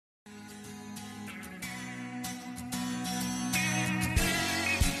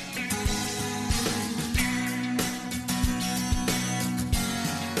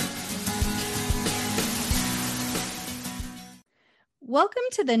Welcome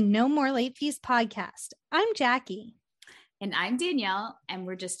to the No More Late Fees podcast. I'm Jackie. And I'm Danielle, and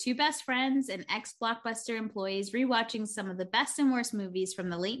we're just two best friends and ex-Blockbuster employees rewatching some of the best and worst movies from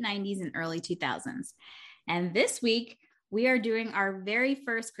the late 90s and early 2000s. And this week, we are doing our very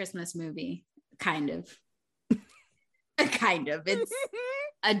first Christmas movie, kind of. It's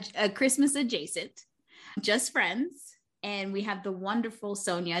a Christmas adjacent, just friends. And we have the wonderful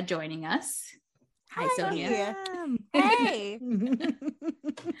Sonia joining us. Hi, Sonia. Hey.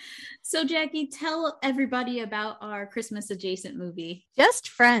 So, Jackie, tell everybody about our Christmas adjacent movie. Just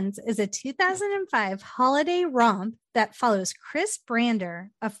Friends is a 2005 holiday romp that follows Chris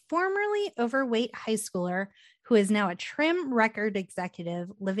Brander, a formerly overweight high schooler who is now a trim record executive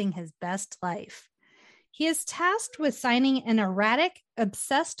living his best life. He is tasked with signing an erratic,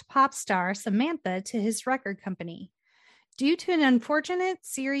 obsessed pop star, Samantha, to his record company. Due to an unfortunate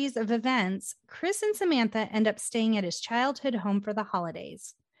series of events, Chris and Samantha end up staying at his childhood home for the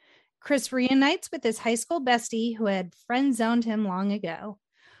holidays. Chris reunites with his high school bestie who had friend-zoned him long ago.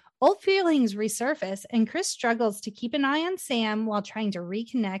 Old feelings resurface, and Chris struggles to keep an eye on Sam while trying to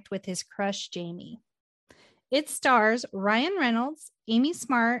reconnect with his crush, Jamie. It stars Ryan Reynolds, Amy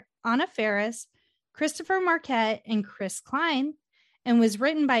Smart, Anna Faris, Christopher Marquette, and Chris Klein, and was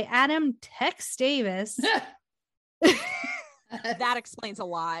written by Adam Tex Davis. That explains a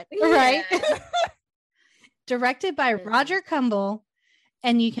lot. Right? Directed by Roger Kumble,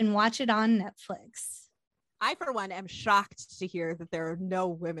 and you can watch it on Netflix. I, for one, am shocked to hear that there are no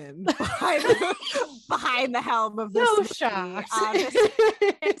women behind the helm of this movie. Shocked.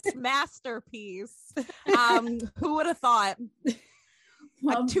 This masterpiece. Who would have thought?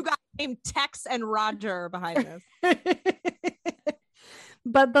 Two guys named Tex and Roger behind this.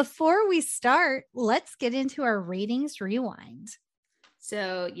 But before we start, let's get into our ratings rewind.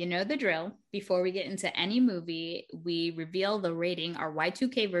 So you know the drill. Before we get into any movie, we reveal the rating our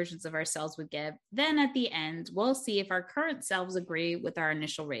Y2K versions of ourselves would give. Then at the end, we'll see if our current selves agree with our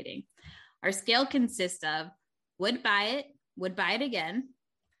initial rating. Our scale consists of would buy it again,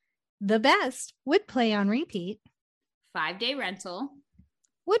 the best, would play on repeat, 5-day rental,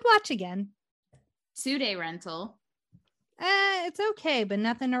 would watch again, 2-day rental, it's okay, but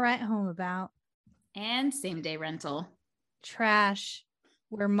nothing to write home about, and same-day rental. Trash,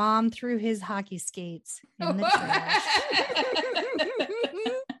 where mom threw his hockey skates in the trash.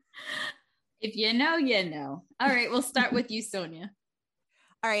 If you know, you know. All right, we'll start with you, Sonia.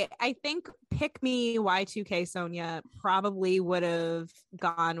 All right, I think Pick Me Y2K Sonia probably would have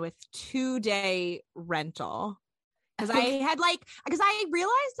gone with 2-day rental. Because I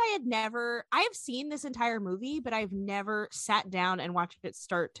realized I have seen this entire movie, but I've never sat down and watched it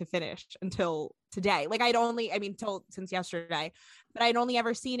start to finish until today. Since yesterday, but I'd only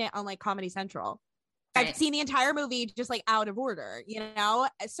ever seen it on like Comedy Central. Right. I've seen the entire movie just like out of order,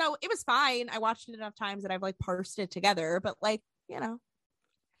 so it was fine. I watched it enough times that I've like parsed it together, but I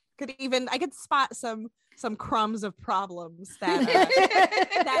could spot some crumbs of problems that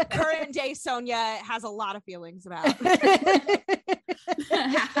that current day Sonia has a lot of feelings about.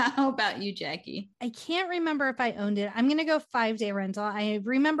 How about you, Jackie? I can't remember if I owned it. I'm going to go 5-day rental. I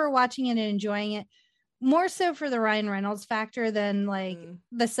remember watching it and enjoying it more so for the Ryan Reynolds factor than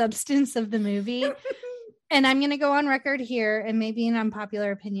the substance of the movie. And I'm going to go on record here, and maybe an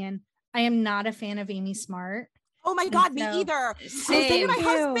unpopular opinion, I am not a fan of Amy Smart. Oh my God, me either. I was saying to my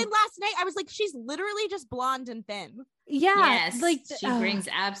husband last night, I was like, she's literally just blonde and thin. Yeah. Yes, she brings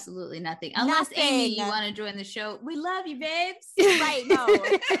absolutely nothing. Unless Amy, you want to join the show. We love you, babes. Right. No,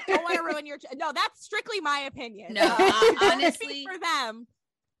 don't want to ruin your... No, that's strictly my opinion. No, honestly. For them.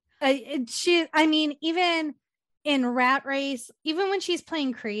 Even in Rat Race, even when she's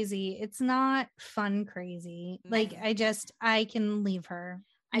playing crazy, it's not fun crazy. Like, I can leave her.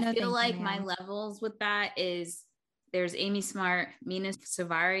 I feel like my levels with that is there's Amy Smart, Mina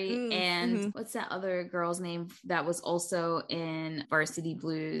Suvari, and what's that other girl's name that was also in Varsity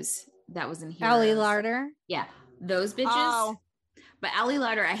Blues that was in Heroes? Ali Larter. Yeah, those bitches. Oh. But Ali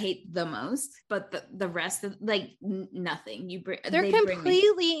Larter, I hate the most. But the rest of nothing. They're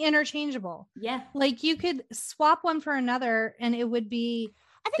completely interchangeable. Yeah, like you could swap one for another, and it would be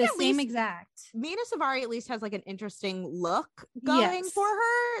the same exact. Mina Suvari at least has like an interesting look going for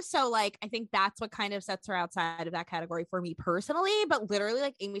her. So I think that's what kind of sets her outside of that category for me personally. But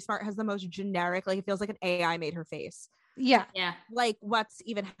literally Amy Smart has the most generic, it feels like an AI made her face. Yeah. Yeah. What's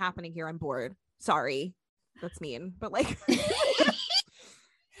even happening here? I'm bored. Sorry. That's mean. But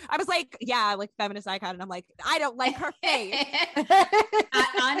I was feminist icon. And I'm like, I don't like her face.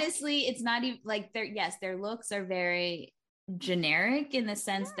 Honestly, it's not even their looks are very generic in the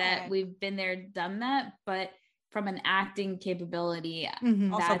sense that we've been there, done that, but from an acting capability,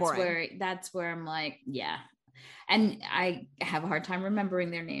 Mhm. Also boring. that's where I'm like, yeah. And I have a hard time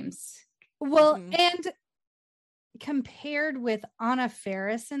remembering their names. Well, Mhm. and compared with Anna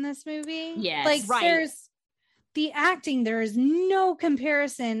Faris in this movie, Yes. like Right. there's the acting, there is no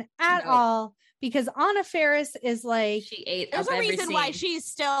comparison at No. all, because Anna Faris is like, She ate There's up a every reason why scene. she's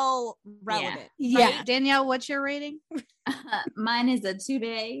still relevant. yeah. right? Danielle, what's your rating? Mine is a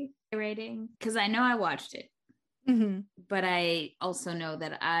 2-day rating because I know I watched it, Mhm. but I also know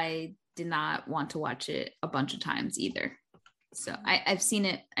that I did not want to watch it a bunch of times either. So I've seen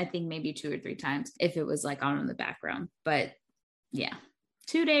it, I think maybe 2 or 3 times if it was like on in the background. But yeah,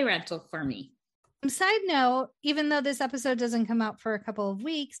 2-day rental for me. Side note, even though this episode doesn't come out for a couple of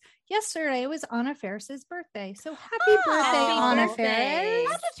weeks, yesterday was Anna Faris's birthday. So happy birthday, Happy Anna birthday.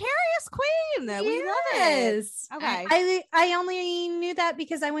 Faris. Sagittarius queen. We love it. Yes. Okay. I only knew that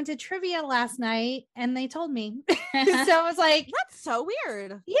because I went to trivia last night and they told me. So I was like, That's so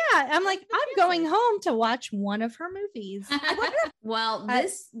weird. yeah, I'm like, I'm going home to watch one of her movies. Well,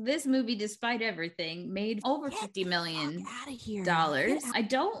 this movie, despite everything, made over $50 million. Out of here. I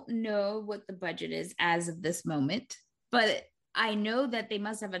don't know what the budget is as of this moment, but I know that they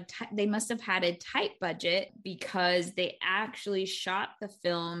must have had a tight budget because they actually shot the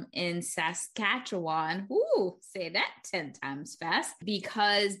film in Saskatchewan. Ooh, say that 10 times fast,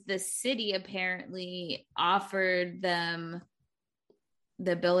 because the city apparently offered them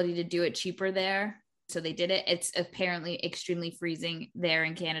the ability to do it cheaper there. So they did it. It's apparently extremely freezing there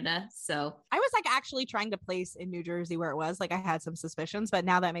in Canada. So I was like actually trying to place in New Jersey where it was. Like I had some suspicions, but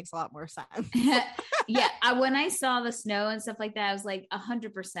now that makes a lot more sense. yeah, when I saw the snow and stuff like that, I was like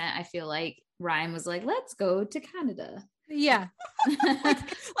 100%. I feel like Ryan was like, let's go to Canada. Yeah.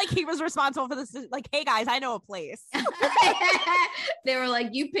 like he was responsible for this. Like, hey guys, I know a place. They were like,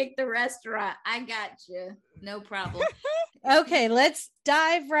 you pick the restaurant. I got you. No problem. Okay, let's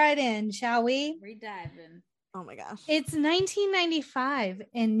dive right in, shall we? We're diving. Oh my gosh. It's 1995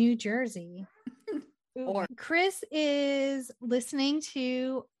 in New Jersey. Or Chris is listening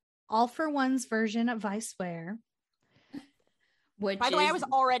to All for One's version of I Swear. which By the way, I is- was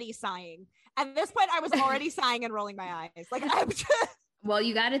already sighing. At this point, I was already sighing and rolling my eyes. Like I'm just... Well,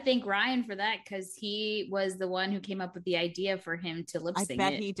 you got to thank Ryan for that because he was the one who came up with the idea for him to lip I sync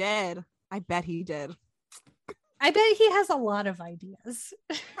bet it. he did. I bet he did. I bet he has a lot of ideas.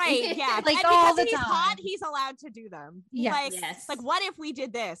 Right. Yeah. Like and all because the he's time. hot, he's allowed to do them. Yes. Like, Yes. it's like, what if we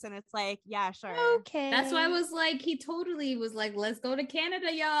did this? And it's like, yeah, sure. Okay. That's why I was like, he totally was like, let's go to Canada,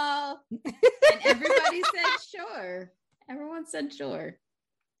 y'all. And everybody said, sure. Everyone said, sure.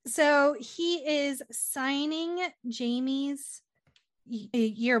 So he is signing Jamie's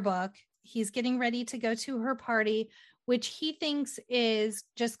yearbook. He's getting ready to go to her party, which he thinks is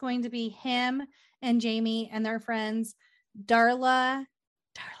just going to be him and Jamie and their friends, Darla,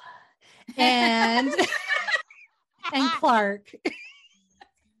 and and Clark.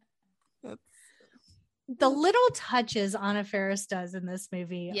 The little touches Anna Faris does in this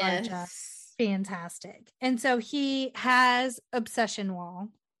movie are just Yes. fantastic. And so he has obsession wall.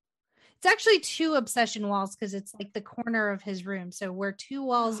 It's actually 2 obsession walls because it's like the corner of his room. So where 2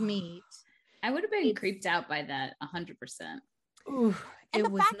 walls meet. I would have been creeped out by that 100%. Ooh, And it the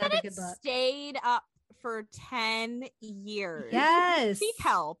was fact not that a it good look. stayed up for 10 years. Yes. Seek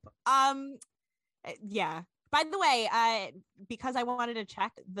help. Yeah. By the way, because I wanted to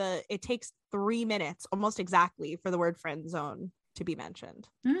check, it takes 3 minutes almost exactly for the word friend zone to be mentioned.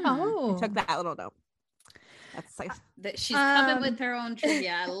 Oh, I took that little note. That's like That she's coming with her own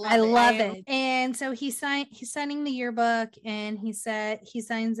trivia. I love I am- it. And so he's signing the yearbook, and he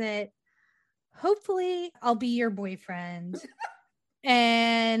signs it. Hopefully, I'll be your boyfriend.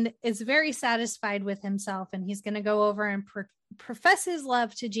 And is very satisfied with himself, and he's going to go over and profess his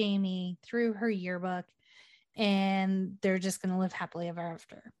love to Jamie through her yearbook, and they're just going to live happily ever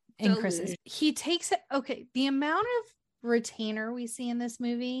after. And So Chris he takes it. Okay, the amount of retainer we see in this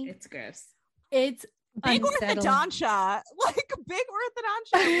movie, It's gross. it's big unsettling. orthodontia. Like big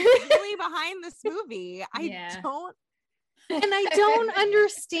orthodontia is really behind this movie. Yeah. I don't. And I don't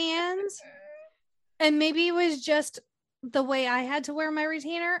understand. And maybe it was just the way I had to wear my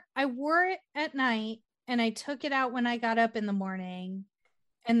retainer. I wore it at night and I took it out when I got up in the morning.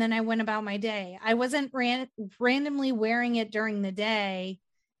 And then I went about my day. I wasn't randomly wearing it during the day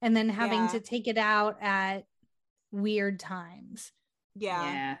and then having to take it out at weird times.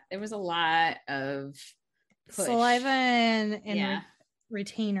 Yeah. There was a lot of push. Saliva and Yeah.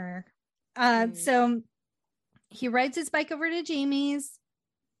 retainer. Mm. So he rides his bike over to Jamie's.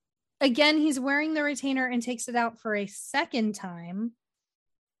 Again, he's wearing the retainer and takes it out for a second time.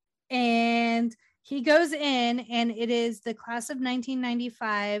 And he goes in, and it is the class of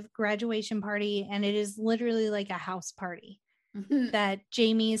 1995 graduation party, and it is literally like a house party that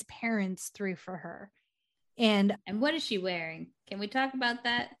Jamie's parents threw for her. And what is she wearing? Can we talk about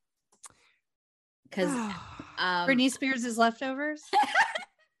that? Because Britney Spears' leftovers.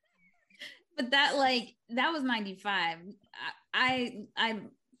 But that was 95. I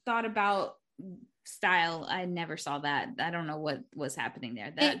thought about style. I never saw that. I don't know what was happening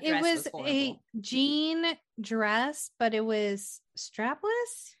there. That it was horrible. a jean dress, but it was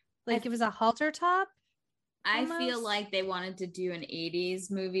strapless. Like it was a halter top. I feel like they wanted to do an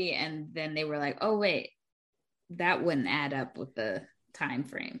 80s movie, and then they were like, oh wait, that wouldn't add up with the time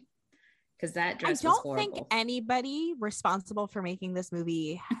frame. Because that dress was horrible. I don't think anybody responsible for making this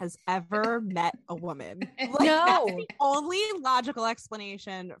movie has ever met a woman. No. That's the only logical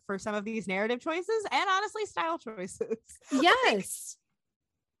explanation for some of these narrative choices and honestly style choices. Yes.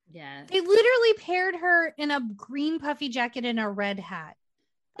 Yeah. They literally paired her in a green puffy jacket and a red hat.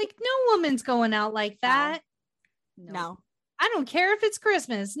 Like, no woman's going out like that. No. I don't care if it's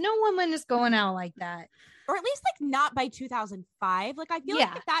Christmas. No woman is going out like that. Or at least like not by 2005. Like I feel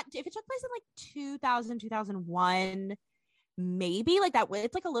like that if it took place in like 2000, 2001, maybe like that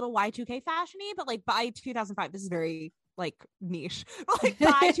it's like a little Y2K fashiony, but like by 2005, this is very like niche. But like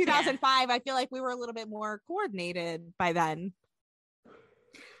by 2005, I feel like we were a little bit more coordinated by then.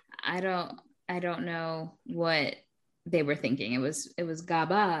 I don't know what they were thinking. It was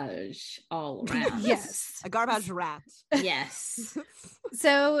garbage all around. Yes. A garbage rat. Yes.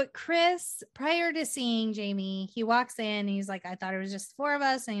 So Chris, prior to seeing Jamie, he walks in, he's like, I thought it was just the four of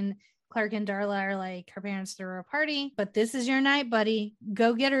us. And Clark and Darla are like, her parents threw a party, but this is your night, buddy.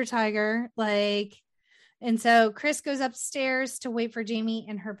 Go get her, Tiger. Like, and so Chris goes upstairs to wait for Jamie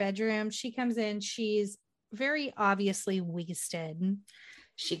in her bedroom. She comes in. She's very obviously wasted.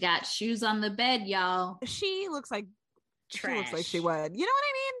 She got shoes on the bed, y'all. She looks like trash. She looks like she would. You know what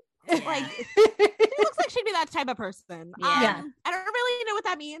I mean? Yeah. Like, she looks like she'd be that type of person. Yeah. I don't really know what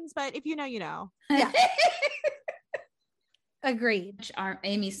that means, but if you know, you know. Yeah. Agreed. Our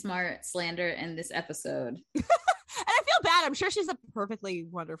Amy Smart slander in this episode. And I feel bad. I'm sure she's a perfectly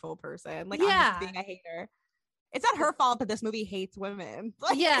wonderful person. Like, I'm just being a hater. It's not her fault that this movie hates women.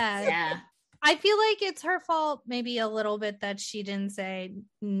 Like, yeah. I feel like it's her fault maybe a little bit that she didn't say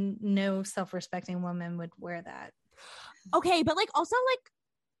no self-respecting woman would wear that. Okay, but like also like,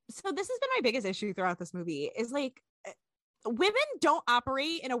 so this has been my biggest issue throughout this movie is like women don't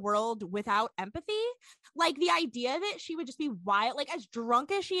operate in a world without empathy. Like the idea that she would just be wild, like as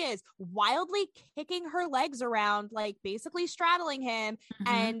drunk as she is, wildly kicking her legs around, like basically straddling him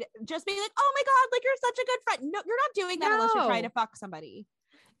and just being like, oh my God, like you're such a good friend. No, you're not doing that unless you're trying to fuck somebody.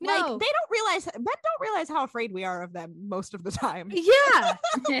 No. Like men don't realize how afraid we are of them most of the time.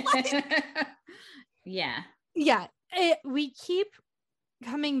 Yeah. Yeah. We keep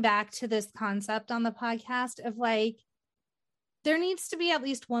coming back to this concept on the podcast of like, there needs to be at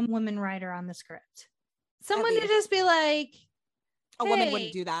least one woman writer on the script. Someone to just be like, a woman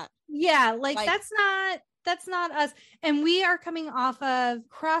wouldn't do that. Yeah. Like that's not us. And we are coming off of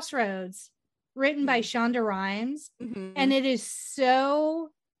Crossroads, written by Shonda Rhimes. And it is so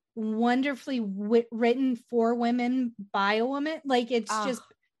wonderfully written for women by a woman. Like it's just,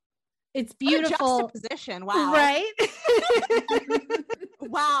 it's beautiful. Juxtaposition. Wow. Right.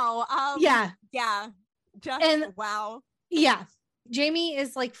 Wow. Yeah. Wow. Yeah. Jamie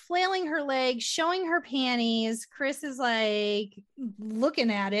is like flailing her legs, showing her panties. Chris is like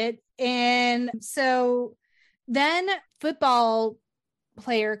looking at it. And so then football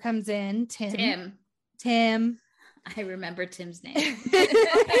player comes in, Tim. I remember Tim's name.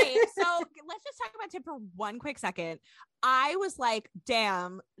 Okay, so let's just talk about Tim for one quick second. I was like,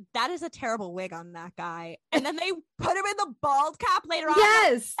 damn, that is a terrible wig on that guy. And then they put him in the bald cap later on.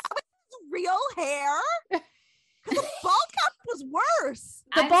 Yes. That was his real hair. Because the bald cap was worse.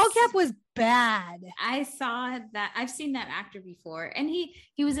 The bald cap was bad. I saw that. I've seen that actor before. And he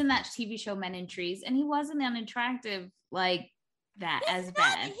was in that TV show Men in Trees. And he wasn't unattractive like that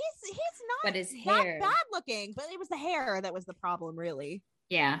bad. He's not but his hair bad looking, but it was the hair that was the problem, really.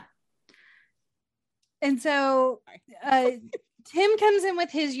 Yeah. And so Tim comes in with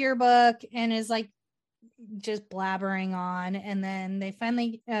his yearbook and is like just blabbering on, and then they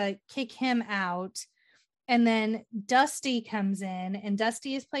finally kick him out. And then Dusty comes in, and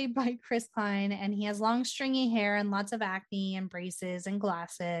Dusty is played by Chris Klein, and he has long stringy hair and lots of acne and braces and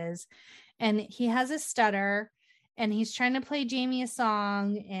glasses, and he has a stutter, and he's trying to play Jamie a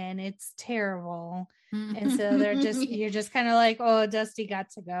song, and it's terrible. And so you're just kind of like, oh, Dusty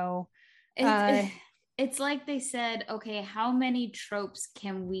got to go. It's like they said, okay, how many tropes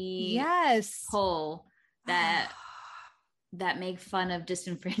can we pull that make fun of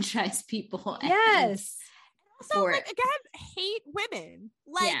disenfranchised people? Yes. Also, like, again, hate women.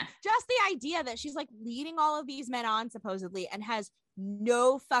 Like, just the idea that she's like leading all of these men on supposedly and has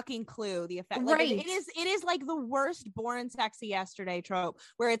no fucking clue the effect. Like, right. It is like the worst Born Sexy Yesterday trope,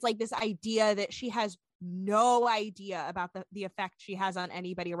 where it's like this idea that she has no idea about the effect she has on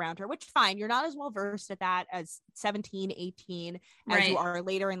anybody around her, which fine, you're not as well versed at that as 17, 18 as you are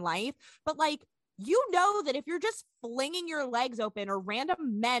later in life. But like, you know that if you're just flinging your legs open or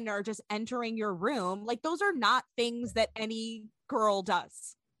random men are just entering your room, like those are not things that any girl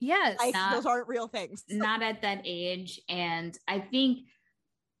does. Yes. Like, those aren't real things. Not at that age. And I think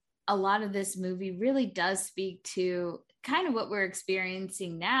a lot of this movie really does speak to kind of what we're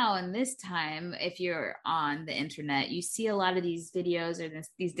experiencing now. And this time, if you're on the internet, you see a lot of these videos or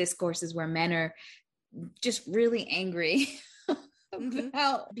these discourses where men are just really angry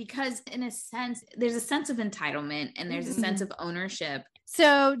about, because in a sense, there's a sense of entitlement and there's a sense of ownership.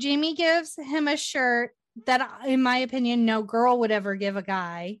 So Jamie gives him a shirt that, in my opinion, no girl would ever give a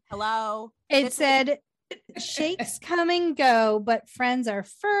guy. Hello. It said, shakes come and go, but friends are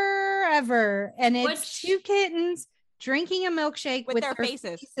forever. And it's two kittens drinking a milkshake with their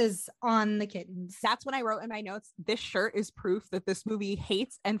faces on the kittens. That's when I wrote in my notes, this shirt is proof that this movie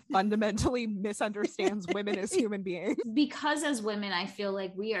hates and fundamentally misunderstands women as human beings. Because as women, I feel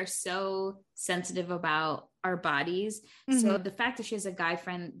like we are so sensitive about our bodies. So the fact that she has a guy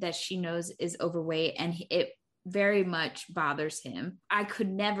friend that she knows is overweight and it very much bothers him. I could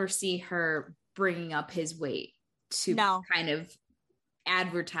never see her bringing up his weight to kind of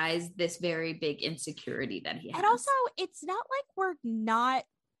advertise this very big insecurity that he has. And also, it's not like we're not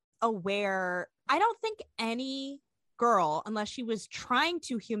aware. I don't think any girl, unless she was trying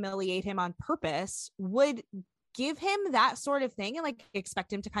to humiliate him on purpose, would give him that sort of thing and like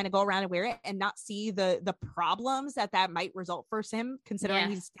expect him to kind of go around and wear it and not see the problems that might result for him, considering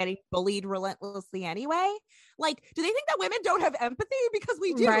he's getting bullied relentlessly anyway. Like, do they think that women don't have empathy? Because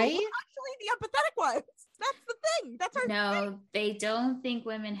we do. Right? We're actually the empathetic ones. That's the thing. That's our thing. They don't think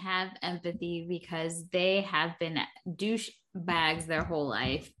women have empathy because they have been douchebags their whole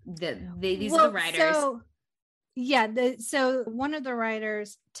life. These are the writers. So one of the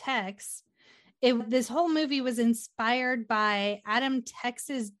writers, Tex, this whole movie was inspired by Adam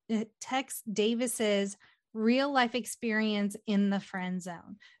Tex Davis's real life experience in the friend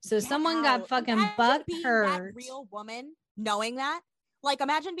zone. So someone got fucking butt hurt. Real woman knowing that. Like,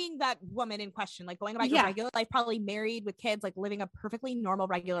 imagine being that woman in question, like going about your regular life, probably married with kids, like living a perfectly normal,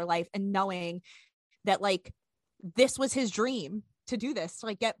 regular life, and knowing that like this was his dream to do this, to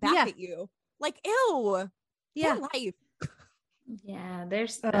like get back at you. Like, ew. Yeah. Life. Yeah,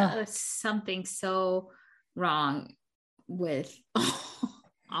 there's something so wrong with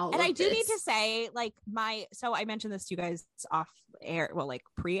all and of I do this. need to say, like, so I mentioned this to you guys off air, well, like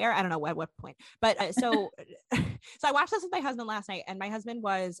pre-air, I don't know at what point, but so I watched this with my husband last night, and my husband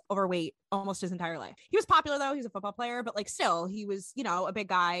was overweight almost his entire life. He was popular though, he's a football player, but like still he was, you know, a big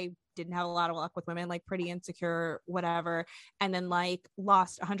guy, didn't have a lot of luck with women, like pretty insecure, whatever, and then like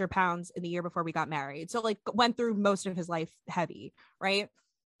lost 100 pounds in the year before we got married, so like went through most of his life heavy, right?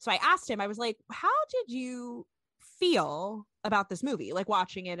 So I asked him, I was like, how did you feel about this movie, like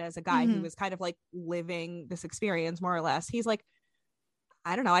watching it as a guy who was kind of like living this experience more or less? He's like,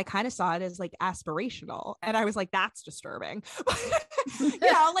 I don't know, I kind of saw it as like aspirational. And I was like, that's disturbing. You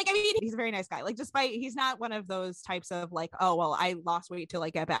know, like, I mean, he's a very nice guy, like, despite he's not one of those types of like, oh well, I lost weight to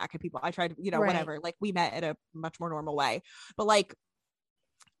like get back at people, I tried, you know, whatever, like we met in a much more normal way. But like,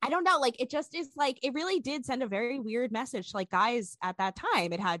 I don't know, like it just is like, it really did send a very weird message to like guys at that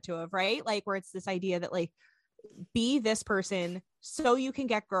time. It had to have, right? Like, where it's this idea that like, be this person so you can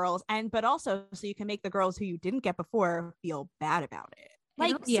get girls, but also so you can make the girls who you didn't get before feel bad about it.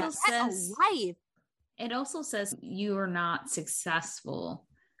 Like, it also says you are not successful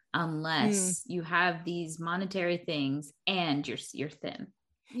unless you have these monetary things and you're thin.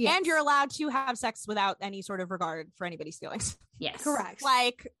 Yes. And you're allowed to have sex without any sort of regard for anybody's feelings. Yes. Correct.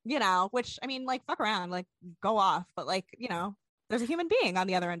 Like, you know, which, I mean, like, fuck around, like, go off. But, like, you know, there's a human being on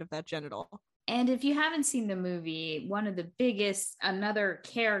the other end of that genital. And if you haven't seen the movie, another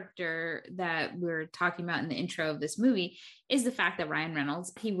character that we're talking about in the intro of this movie is the fact that Ryan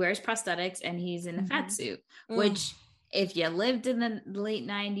Reynolds, he wears prosthetics and he's in a fat suit, which if you lived in the late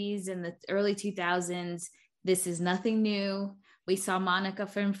 90s and the early 2000s, this is nothing new. We saw Monica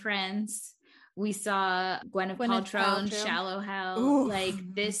from Friends. We saw Gwyneth Paltrow in Shallow Hell. Ooh. Like,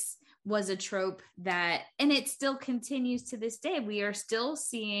 this was a trope that, and it still continues to this day. We are still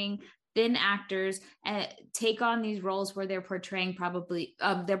seeing thin actors take on these roles where they're portraying probably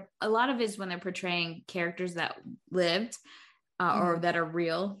a lot of it is when they're portraying characters that lived or that are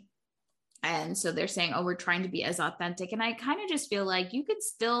real. And so they're saying, oh, we're trying to be as authentic. And I kind of just feel like you could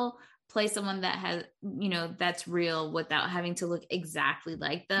still play someone that has, that's real without having to look exactly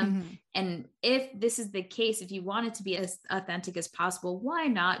like them. And if this is the case, if you want it to be as authentic as possible, why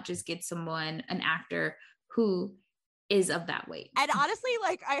not just get an actor who is of that weight? And honestly,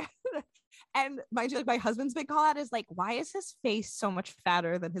 like and mind you, like my husband's big call out is like, why is his face so much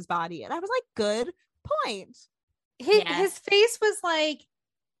fatter than his body? And I was like, good point. His face was like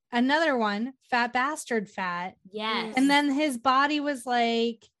another one, fat bastard fat. Yes. And then his body was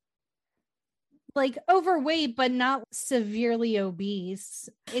like overweight, but not severely obese.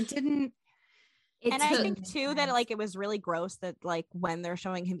 It didn't. And I think too that like it was really gross that like when they're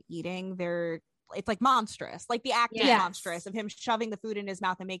showing him eating, it's like monstrous, like the acting monstrous of him shoving the food in his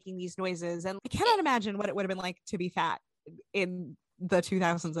mouth and making these noises. And I cannot imagine what it would have been like to be fat in the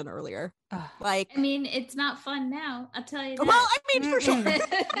 2000s and earlier. Like, I mean, it's not fun now, I'll tell you that. Well, I mean, for sure.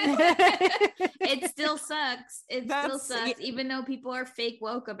 It still sucks. Still sucks. Even though people are fake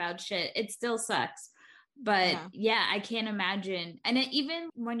woke about shit, it still sucks. But yeah, I can't imagine. And even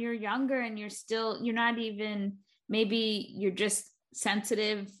when you're younger and you're not even, maybe you're just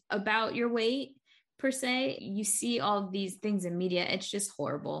sensitive about your weight per se, you see all these things in media, it's just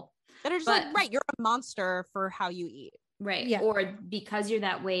horrible. That are just like, right, you're a monster for how you eat. Right. Yeah. Or because you're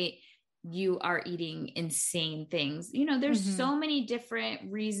that weight, you are eating insane things. There's so many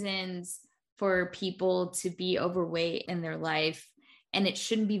different reasons for people to be overweight in their life, and it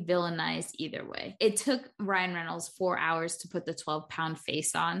shouldn't be villainized either way. It took Ryan Reynolds 4 hours to put the 12-pound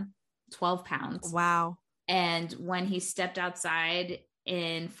face on. 12 pounds. Wow. And when he stepped outside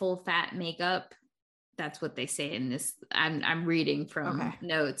in full fat makeup, that's what they say in this. I'm reading from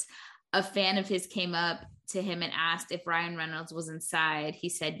notes. A fan of his came up to him and asked if Ryan Reynolds was inside. He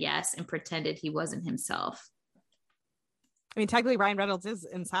said yes and pretended he wasn't himself. I mean, technically Ryan Reynolds is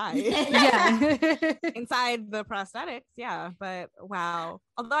inside. Inside the prosthetics. Yeah. But wow.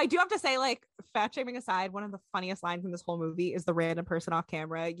 Although I do have to say, like, fat shaming aside, one of the funniest lines in this whole movie is the random person off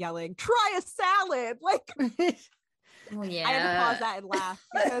camera yelling, "Try a salad." Like, oh, yeah. I had to pause that and laugh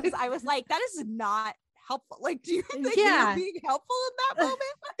because I was like, that is not helpful. Like, do you think you're being helpful in that moment?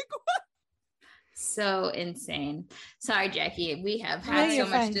 Like, what? So insane. Sorry, Jackie. We have had so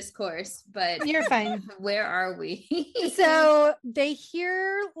much discourse, but you're fine. Where are we? So they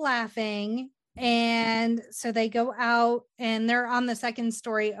hear laughing, and so they go out, and they're on the second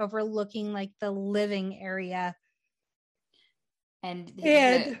story overlooking like the living area. And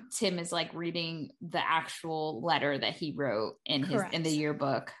Tim is like reading the actual letter that he wrote in the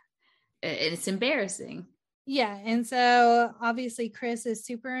yearbook. It's embarrassing. Yeah. And so obviously Chris is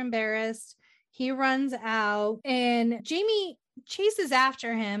super embarrassed. He runs out, and Jamie chases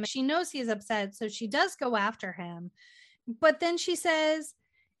after him. She knows he's upset, so she does go after him. But then she says,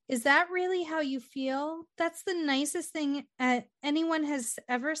 "Is that really how you feel? That's the nicest thing anyone has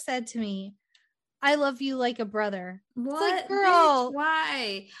ever said to me. I love you like a brother." What? It's like, girl,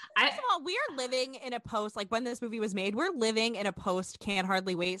 why? First of all, we are living in a post, like when this movie was made, we're living in a post Can't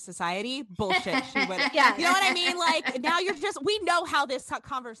Hardly Wait society. Bullshit. She would, yeah. You know what I mean? Like, now we know how this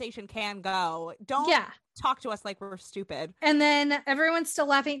conversation can go. Don't talk to us like we're stupid. And then everyone's still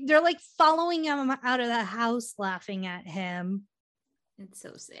laughing. They're like following him out of the house, laughing at him. It's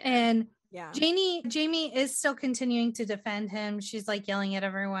so sad. And Jamie is still continuing to defend him. She's like yelling at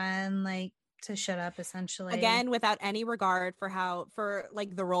everyone, like, to shut up, essentially, again, without any regard for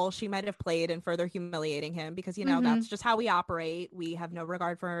like the role she might have played and further humiliating him, because that's just how we operate. We have no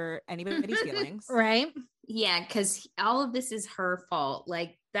regard for anybody's feelings, right? Yeah, because all of this is her fault.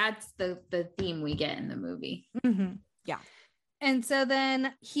 Like, that's the theme we get in the movie. Yeah. And so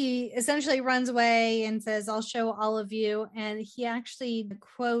then he essentially runs away and says, "I'll show all of you." And he actually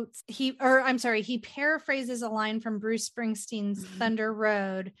he paraphrases a line from Bruce Springsteen's Thunder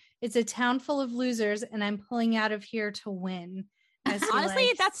Road. "It's a town full of losers, and I'm pulling out of here to win."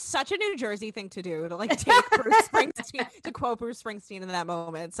 Honestly, that's such a New Jersey thing to do, to like take Bruce Springsteen, to quote Bruce Springsteen in that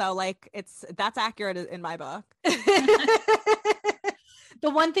moment. So like that's accurate in my book. The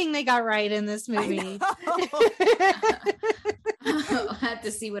one thing they got right in this movie. I'll have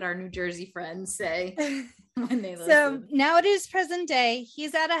to see what our New Jersey friends say when they listen. So now it is present day.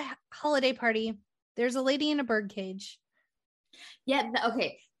 He's at a holiday party. There's a lady in a birdcage. Yeah.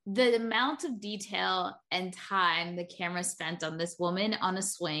 Okay. The amount of detail and time the camera spent on this woman on a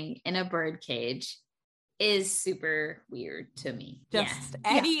swing in a birdcage is super weird to me. Just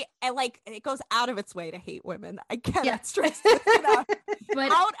yeah. and like it goes out of its way to hate women. I cannot Yeah. stress this enough.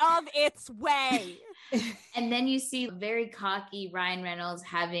 But Out of its way. and then you see very cocky Ryan Reynolds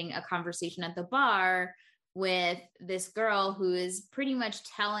having a conversation at the bar with this girl who is pretty much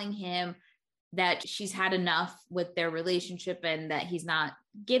telling him that she's had enough with their relationship and that he's not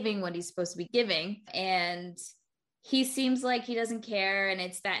giving what he's supposed to be giving. And he seems like he doesn't care. And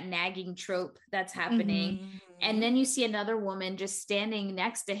it's that nagging trope that's happening. Mm-hmm. And then you see another woman just standing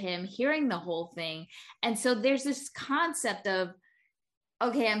next to him, hearing the whole thing. And so there's this concept of,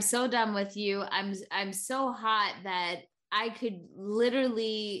 okay, I'm so done with you. I'm so hot that I could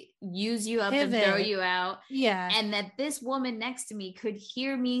literally use you up and throw you out. Yeah. And that this woman next to me could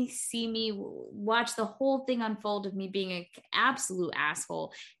hear me, see me, watch the whole thing unfold of me being an absolute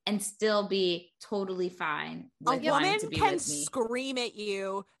asshole and still be totally fine with a wanting woman to be can with me. scream at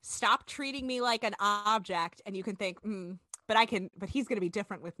you, stop treating me like an object, and you can think, but he's going to be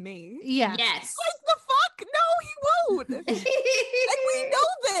different with me. Yeah. Yes. Like the fuck? No, he won't. And we know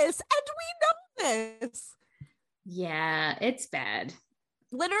this. Yeah, it's bad.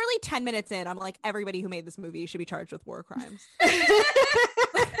 Literally 10 minutes in, I'm like, everybody who made this movie should be charged with war crimes.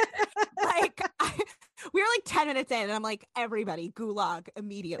 We were like 10 minutes in, and I'm like, everybody, gulag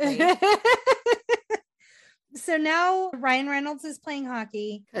immediately. So now Ryan Reynolds is playing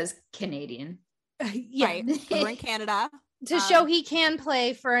hockey. Because Canadian. Yeah. Right. We're in Canada. To show he can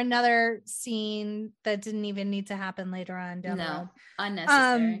play for another scene that didn't even need to happen later on down the road.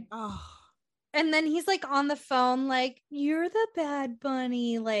 Unnecessary. And then he's like on the phone, like, you're the bad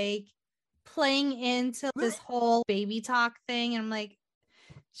bunny, like playing into this whole baby talk thing. And I'm like,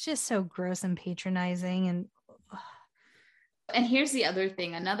 it's just so gross and patronizing. And here's the other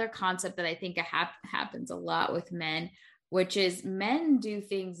thing, another concept that I think happens a lot with men, which is men do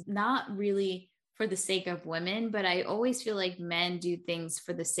things not really for the sake of women, but I always feel like men do things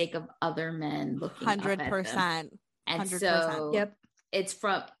for the sake of other men looking 100%. Up at them. And 100%. So yep.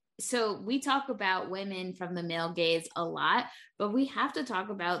 So we talk about women from the male gaze a lot, but we have to talk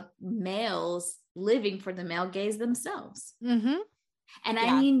about males living for the male gaze themselves. Mm-hmm. And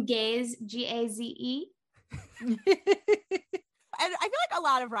I mean gaze, Gaze. And I feel like a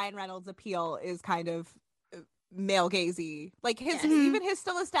lot of Ryan Reynolds' appeal is kind of male gazy. Like even his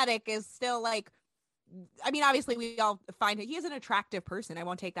still aesthetic is still like, I mean, obviously we all find he is an attractive person. I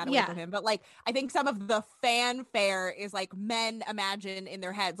won't take that away from him. But like, I think some of the fanfare is like men imagine in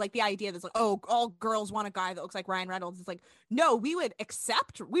their heads, like the idea that's like, oh, all girls want a guy that looks like Ryan Reynolds. It's like, no, we would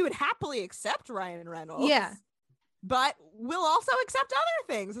happily accept Ryan Reynolds. Yeah. But we'll also accept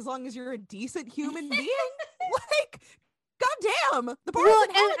other things as long as you're a decent human being. Like, goddamn, the bar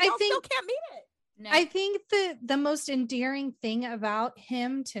still can't meet it. No. I think the most endearing thing about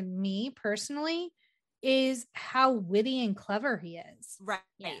him to me personally is how witty and clever he is. Right.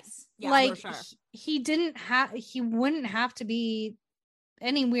 Yes. Yeah, like for sure. he wouldn't have to be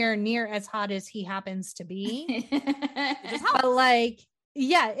anywhere near as hot as he happens to be. But like,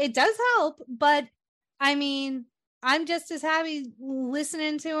 yeah, it does help. But I mean, I'm just as happy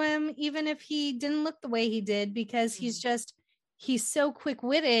listening to him, even if he didn't look the way he did, because he's so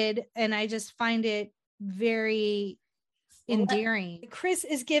quick-witted, and I just find it very endearing. Chris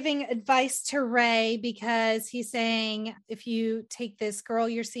is giving advice to Ray because he's saying, if you take this girl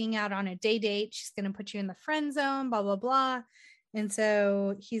you're seeing out on a date, she's going to put you in the friend zone, blah, blah, blah. And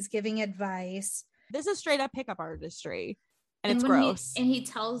so he's giving advice. This is straight up pickup artistry. And it's gross. He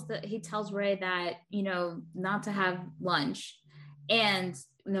tells Ray that, not to have lunch, and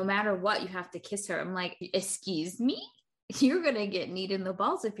no matter what, you have to kiss her. I'm like, excuse me? You're going to get kneed in the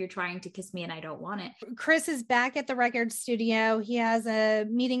balls if you're trying to kiss me and I don't want it. Chris is back at the record studio. He has a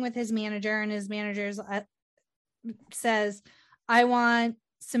meeting with his manager, and his manager says, I want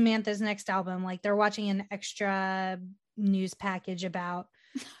Samantha's next album. Like, they're watching an extra news package about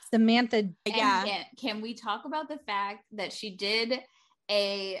Samantha. Yeah. Can we talk about the fact that she did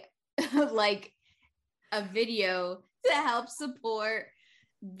a video to help support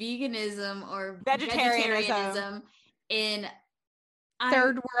veganism or vegetarianism in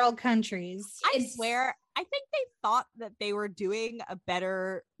third world countries? I swear, I think they thought that they were doing a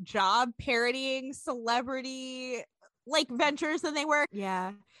better job parodying celebrity ventures than they were.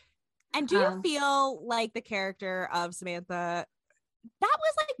 Yeah. And do you feel like the character of Samantha, that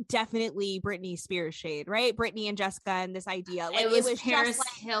was definitely Britney Spears shade, right? Britney and Jessica and this idea. It was Paris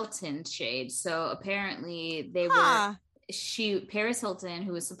Hilton shade. So apparently they were Paris Hilton,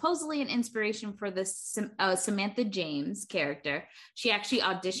 who was supposedly an inspiration for the Samantha James character. She actually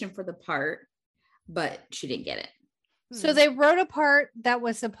auditioned for the part, but she didn't get it. So they wrote a part that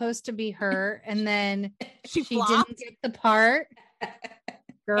was supposed to be her, and then she didn't get the part.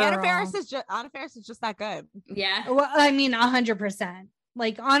 Girl. Anna Faris is just that good. Yeah. Well, I mean, 100%.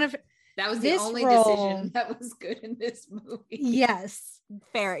 Like that was the only decision that was good in this movie. Yes.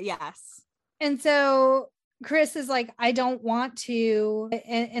 Fair. Yes. And so Chris is like, I don't want to.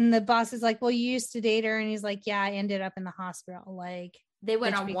 And the boss is like, well, you used to date her. And he's like, yeah, I ended up in the hospital. Like, they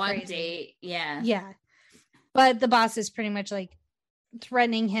went on one date. Yeah. Yeah. But the boss is pretty much like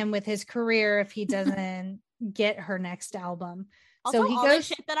threatening him with his career if he doesn't get her next album. Also, so he all goes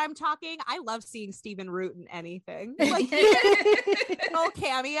the shit that I'm talking. I love seeing Stephen Root in anything. Like no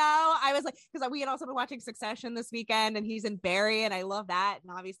cameo. I was like, because we had also been watching Succession this weekend, and he's in Barry, and I love that.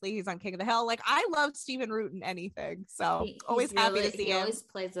 And obviously, he's on King of the Hill. Like, I love Stephen Root in anything. So always happy to see him. He always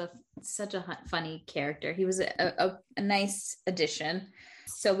plays such a funny character. He was a nice addition.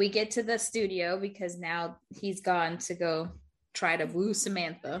 So we get to the studio because now he's gone to go try to woo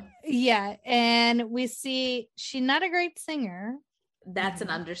Samantha. Yeah, and we see she's not a great singer. That's an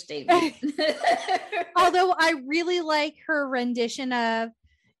understatement. Although I really like her rendition of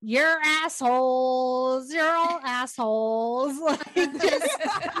 "You're assholes, you're all assholes," like just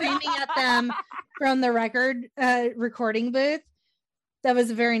screaming at them from the recording booth. That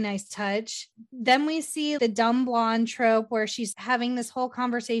was a very nice touch. Then we see the dumb blonde trope where she's having this whole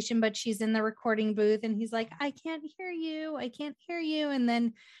conversation, but she's in the recording booth and he's like, I can't hear you. I can't hear you. And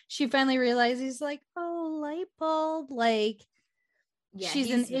then she finally realizes like, oh, light bulb. Like, yeah, she's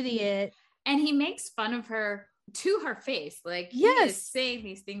an idiot. And he makes fun of her to her face. Like, he is saying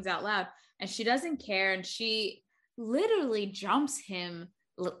these things out loud and she doesn't care. And she literally jumps him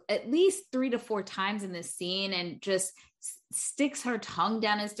at least 3 to 4 times in this scene and just sticks her tongue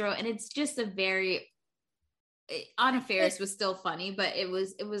down his throat. And it's just a very Anna Faris was still funny, but it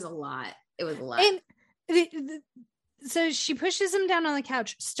was a lot. It was a lot. And so she pushes him down on the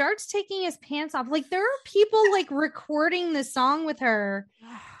couch, starts taking his pants off. Like, there are people like recording the song with her,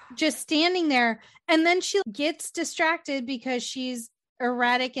 just standing there. And then she gets distracted because she's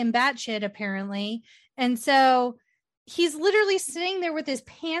erratic and batshit apparently. And so he's literally sitting there with his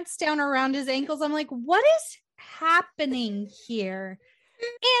pants down around his ankles. I'm like, what is happening here?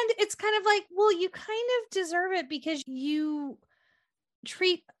 And it's kind of like, well, you kind of deserve it because you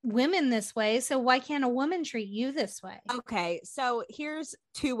treat women this way, so why can't a woman treat you this way? Okay, so here's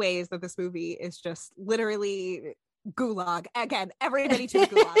 2 ways that this movie is just literally gulag. Again, everybody to the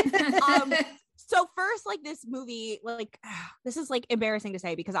gulag. So first, like, this movie, like, this is like embarrassing to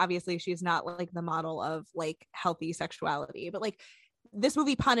say because obviously she's not like the model of like healthy sexuality, but like this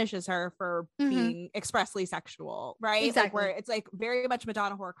movie punishes her for being expressly sexual, right? Exactly. Like, where it's like very much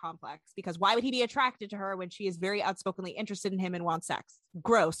Madonna whore complex, because why would he be attracted to her when she is very outspokenly interested in him and wants sex?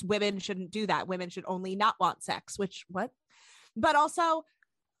 Gross. Women shouldn't do that. Women should only not want sex, what? But also,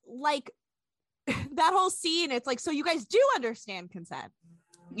 like, that whole scene, it's like, so you guys do understand consent.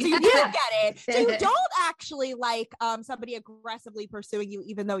 So you do get it. So you don't actually like somebody aggressively pursuing you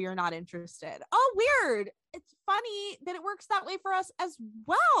even though you're not interested. Oh, weird. It's funny that it works that way for us as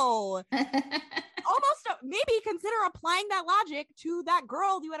well. Almost maybe consider applying that logic to that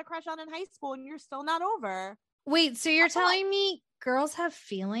girl you had a crush on in high school and you're still not over. Wait, so you're telling me girls have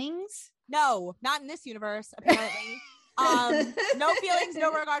feelings? No, not in this universe, apparently. No feelings,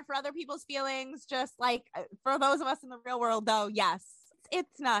 no regard for other people's feelings. Just like for those of us in the real world, though, yes.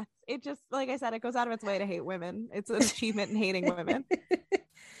 It's nuts. It just, like I said, it goes out of its way to hate women. It's an achievement in hating women.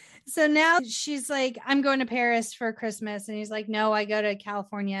 So now she's like, I'm going to Paris for Christmas. And he's like, no, I go to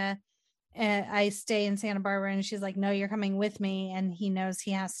California and I stay in Santa Barbara. And she's like, no, you're coming with me. And he knows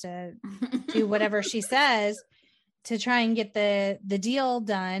he has to do whatever she says to try and get the deal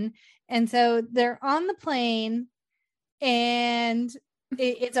done. And so they're on the plane and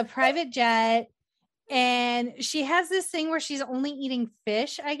it's a private jet. And she has this thing where she's only eating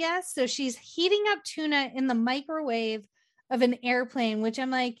fish, I guess. So she's heating up tuna in the microwave of an airplane, which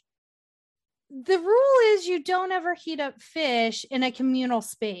I'm like, the rule is you don't ever heat up fish in a communal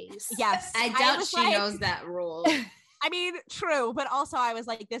space. Yes. I doubt she knows that rule. I mean, true. But also I was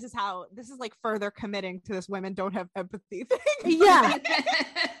like, this is like further committing to this women don't have empathy thing. Yeah.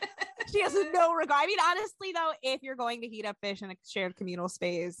 She has no regard. I mean, honestly, though, if you're going to heat up fish in a shared communal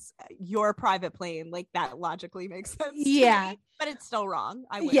space, your private plane, like that logically makes sense. Yeah. Me, but it's still wrong.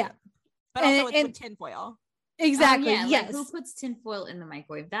 I would. Yeah. But also it's with tinfoil. Exactly. Yeah, yes. Like, who puts tinfoil in the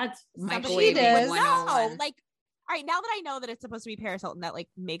microwave? That's Somebody microwave does. 101. No, like, all right, now that I know that it's supposed to be Paris Hilton, that like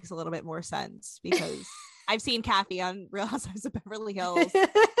makes a little bit more sense because I've seen Kathy on Real Housewives of Beverly Hills.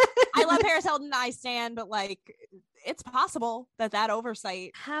 I love Paris Hilton, I stand, but like it's possible that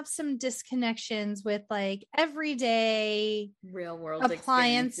oversight have some disconnections with like everyday real world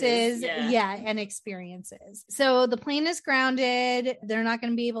appliances and experiences. So the plane is grounded. They're not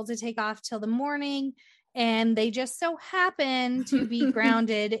going to be able to take off till the morning, and they just so happen to be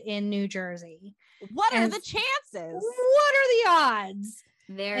grounded in New Jersey. What are the chances? What are the odds?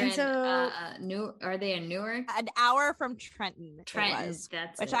 They're are they in Newark? An hour from Trenton.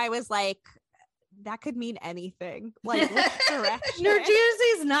 Which I was like, that could mean anything. Like, which direction? New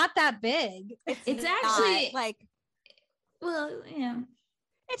Jersey's not that big. It's actually like, well, yeah.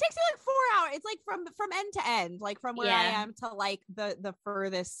 It takes you like 4 hours. It's like from end to end, like from where I am to like the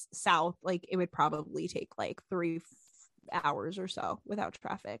furthest south. Like it would probably take like 3 hours or so without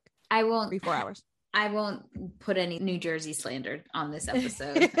traffic. 3-4 hours. I won't put any New Jersey slander on this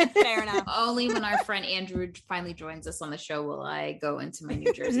episode. Fair enough. Only when our friend Andrew finally joins us on the show will I go into my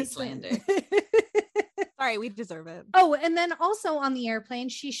New Jersey slander. Sorry, we deserve it. Oh, and then also on the airplane,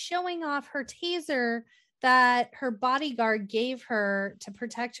 she's showing off her taser that her bodyguard gave her to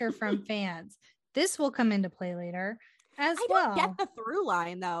protect her from fans. This will come into play later as well. I don't get the through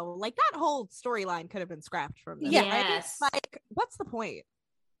line though. Like that whole storyline could have been scrapped from this. Yes. Right? Like, what's the point?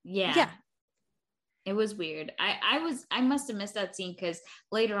 Yeah. It was weird. I must have missed that scene because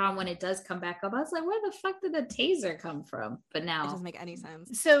later on when it does come back up, I was like, where the fuck did the taser come from? But now it doesn't make any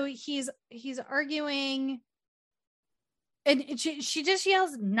sense. So he's arguing, and she just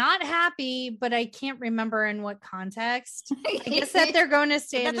yells, "Not happy," but I can't remember in what context. I guess that they're going to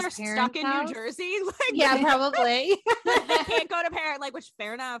stay at his parents' stuck in house. New Jersey. Like, yeah, probably. They can't go to parent, like, which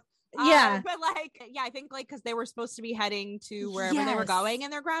fair enough. But like, I think like because they were supposed to be heading to wherever they were going,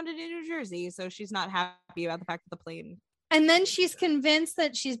 and they're grounded in New Jersey, so she's not happy about the fact that the plane. And then she's convinced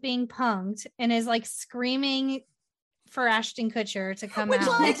that she's being punked and is like screaming for Ashton Kutcher to come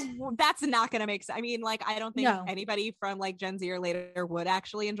out. Like, that's not gonna make sense. I mean, like, I don't think anybody from like Gen Z or later would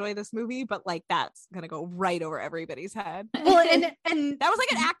actually enjoy this movie, but like that's gonna go right over everybody's head. Well, and that was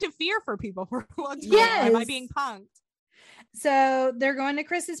like an active fear for people for a long time. Yes. Am I being punked? So they're going to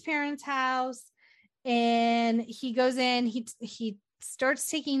Chris's parents' house, and he goes in. He starts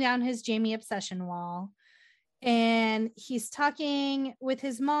taking down his Jamie obsession wall, and he's talking with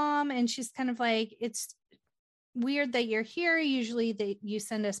his mom, and she's kind of like, "It's weird that you're here. Usually you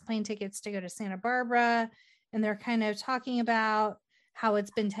send us plane tickets to go to Santa Barbara." And they're kind of talking about how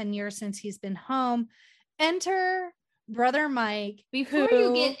it's been 10 years since he's been home. Enter Brother Mike. Before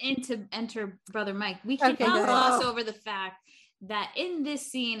you get into enter Brother Mike, we cannot gloss over the fact that in this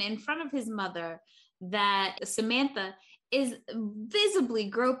scene in front of his mother, that Samantha is visibly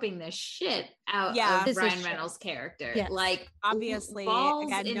groping the shit out of Ryan Reynolds' character. Yes. Like, obviously,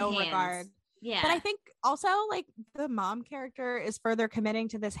 again, no regard. Yeah. But I think also like the mom character is further committing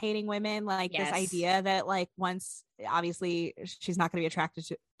to this hating women, like this idea that like once obviously she's not going to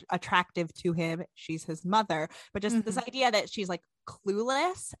be attractive to him, she's his mother, but just this idea that she's like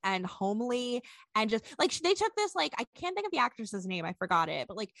clueless and homely, and just like they took this, like, I can't think of the actress's name, I forgot it,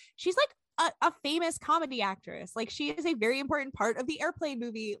 but like she's like a famous comedy actress, like she is a very important part of the Airplane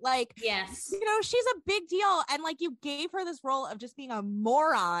movie, like, yes, you know, she's a big deal, and like you gave her this role of just being a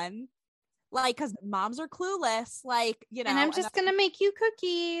moron. Like, because moms are clueless, like, you know. And I'm just going to make you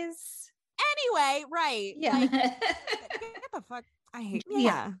cookies. Anyway, right. Yeah. Like, get the fuck. I hate.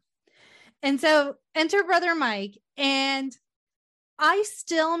 Yeah. And so enter Brother Mike. And I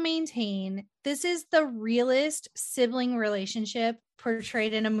still maintain this is the realest sibling relationship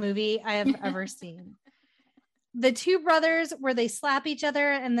portrayed in a movie I have ever seen. The two brothers where they slap each other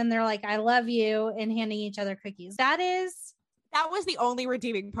and then they're like, "I love you," and handing each other cookies. That was the only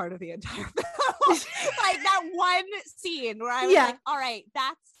redeeming part of the entire film. Like that one scene where I was like, all right,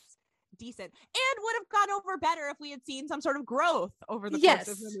 that's decent. And would have gone over better if we had seen some sort of growth over the course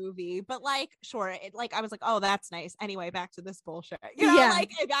of the movie. But like, sure, it, like I was like, oh, that's nice. Anyway, back to this bullshit. You know,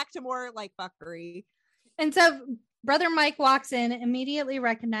 like back to more like fuckery. And so Brother Mike walks in, immediately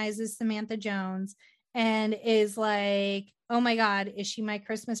recognizes Samantha Jones, and is like, "Oh my God, is she my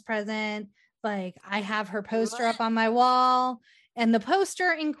Christmas present? Like, I have her poster up on my wall." And the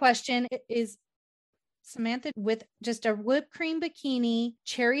poster in question is Samantha with just a whipped cream bikini,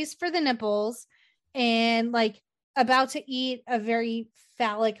 cherries for the nipples, and like about to eat a very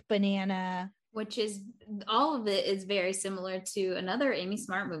phallic banana. Which is, all of it is very similar to another Amy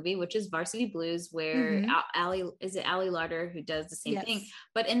Smart movie, which is Varsity Blues, where Ali Larder who does the same thing.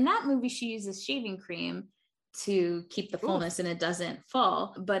 But in that movie, she uses shaving cream to keep the fullness and it doesn't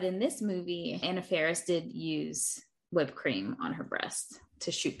fall. But in this movie, Anna Faris did use whipped cream on her breast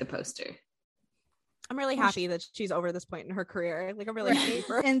to shoot the poster. I'm really happy that she's over this point in her career. Like, I'm really happy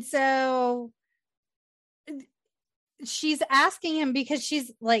for her. And so she's asking him because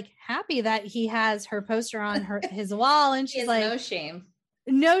she's like happy that he has her poster on his wall, and she's like,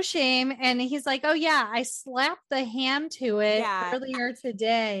 no shame. And he's like, oh yeah, I slapped the ham to it earlier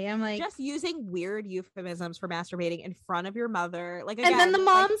today. I'm like, just using weird euphemisms for masturbating in front of your mother. Like, again, and then the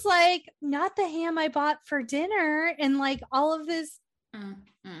mom's like, not the ham I bought for dinner, and like all of this.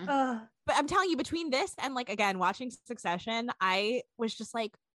 But I'm telling you, between this and like, again, watching Succession, I was just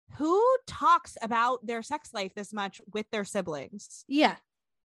like, who talks about their sex life this much with their siblings? Yeah.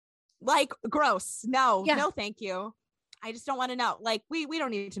 Like, gross. No, thank you. I just don't want to know. Like, we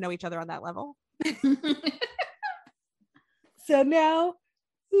don't need to know each other on that level. So now,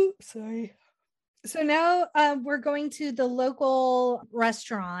 So now we're going to the local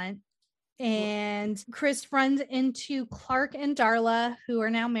restaurant, and Chris runs into Clark and Darla, who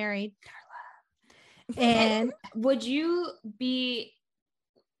are now married. Darla. And would you be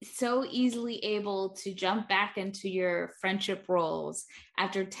so easily able to jump back into your friendship roles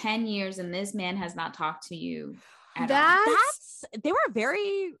after 10 years and this man has not talked to you at all? They were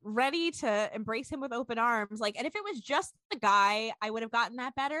very ready to embrace him with open arms. Like, and if it was just the guy, I would have gotten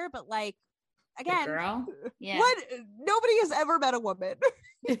that better. But like, again, the girl, yeah, nobody has ever met a woman.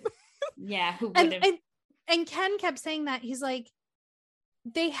 Yeah, who would have? And Ken kept saying that. He's like,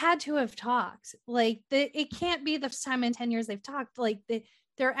 they had to have talked. Like, it can't be the first time in 10 years they've talked. Like,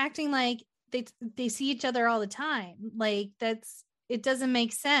 they're acting like they see each other all the time. Like, it doesn't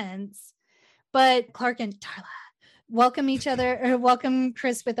make sense. But Clark and Darla welcome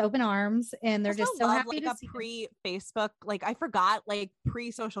Chris with open arms, and they're just so happy to see pre-Facebook, like, I forgot, like,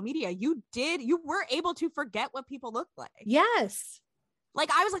 pre-social media, you were able to forget what people looked like. Yes. Like,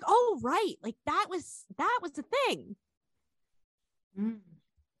 I was like, oh right, like that was the thing.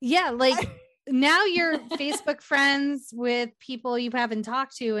 Yeah, like now you're Facebook friends with people you haven't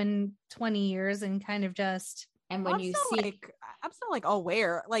talked to in 20 years, and kind of just, and when you see, like, I'm still like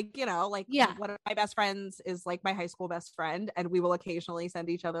aware, like, you know, like, yeah, one of my best friends is like my high school best friend, and we will occasionally send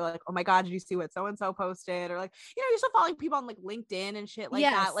each other like, oh my god, did you see what so and so posted? Or like, you know, you're still following people on like LinkedIn and shit like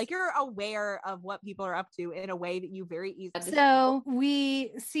that. Like, you're aware of what people are up to in a way that you very easily. So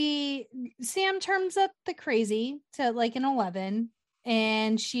we see Sam turns up the crazy to like an 11,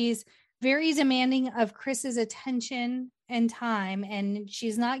 and she's very demanding of Chris's attention and time, and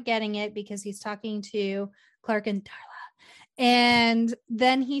she's not getting it because he's talking to Clark and Darla. And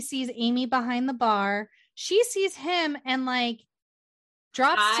then he sees Amy behind the bar. She sees him and like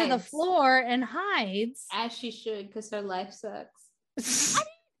drops to the floor and hides. As she should, because her life sucks. I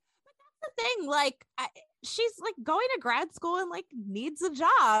mean, but that's the thing. Like, she's like going to grad school and like needs a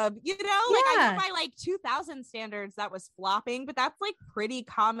job, you know? Like, I know by like 2000 standards that was flopping, but that's like pretty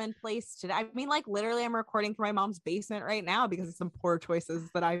commonplace today. I mean, like, literally I'm recording from my mom's basement right now because of some poor choices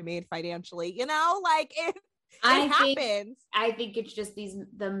that I made financially, you know? Like, it happens. I think it's just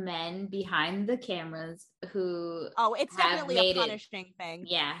the men behind the cameras who it's definitely a punishing thing.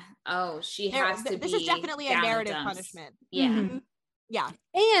 Yeah. Oh, she has to. This is definitely a narrative punishment. Yeah. Mm-hmm. Yeah.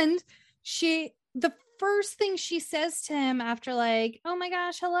 And the first thing she says to him after like, oh my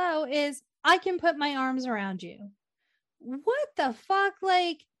gosh, hello, is, I can put my arms around you. What the fuck?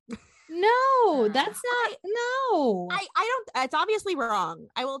 Like, no, that's not, no. I don't, it's obviously wrong.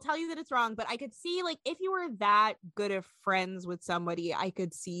 I will tell you that it's wrong, but I could see, like, if you were that good of friends with somebody, I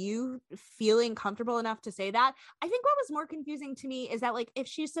could see you feeling comfortable enough to say that. I think what was more confusing to me is that, like, if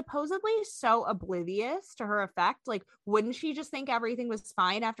she's supposedly so oblivious to her effect, like, wouldn't she just think everything was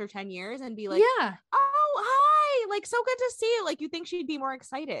fine after 10 years and be like, yeah, oh, hi, like, so good to see you. Like, you think she'd be more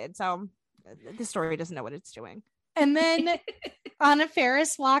excited. So the story doesn't know what it's doing. And then Anna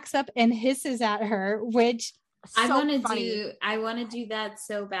Faris walks up and hisses at her, which I want to do that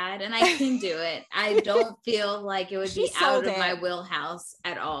so bad, and I can do it. I don't feel like it would be out of my wheelhouse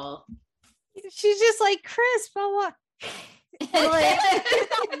at all. She's just like, Chris, but what? Like,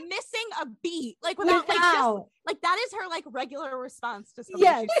 without missing a beat, like without like just, like, that is her like regular response to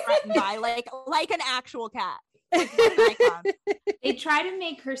somebody she's threatened by, like an actual cat. They try to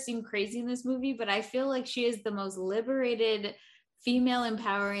make her seem crazy in this movie, but I feel like she is the most liberated, female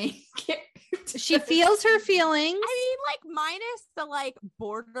empowering character. She feels her feelings. I mean, like, minus the like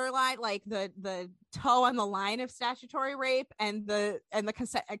borderline, like the toe on the line of statutory rape and the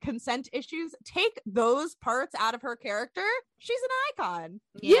consent issues. Take those parts out of her character, she's an icon.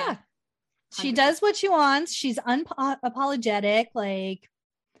 Yeah. She does what she wants. She's unapologetic. Like,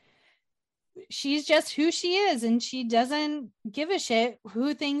 she's just who she is, and she doesn't give a shit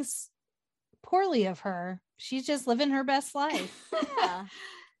who thinks poorly of her. She's just living her best life. Yeah.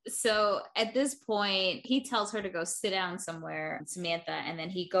 So at this point, he tells her to go sit down somewhere, Samantha, and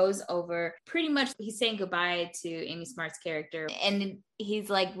then he goes over, pretty much he's saying goodbye to Amy Smart's character, and he's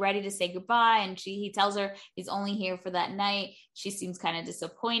like ready to say goodbye, and he tells her he's only here for that night. She seems kind of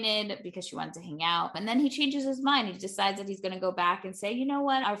disappointed because she wanted to hang out, and then he changes his mind. He decides that he's going to go back and say, you know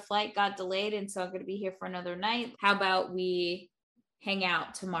what, our flight got delayed, and so I'm going to be here for another night. How about we hang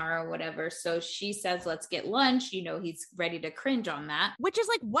out tomorrow, whatever. So she says, let's get lunch. You know, he's ready to cringe on that. Which is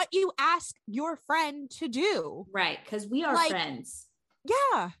like what you ask your friend to do. Right. Because we are friends.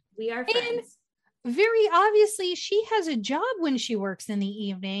 Yeah. We are friends. And very obviously, she has a job when she works in the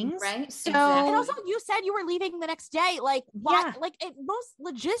evenings. Right. So, exactly. And also you said you were leaving the next day. Like, what? Yeah. Like, it most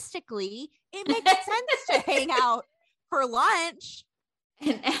logistically, it makes sense to hang out for lunch.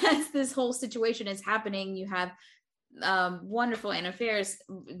 And as this whole situation is happening, you have wonderful Anna Faris,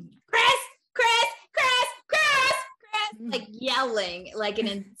 Chris, like yelling like an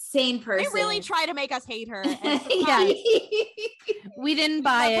insane person. They really try to make us hate her. Yeah. We didn't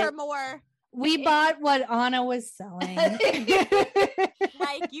buy it. Her more. We bought what Anna was selling.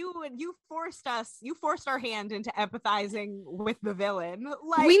 Like you forced our hand into empathizing with the villain.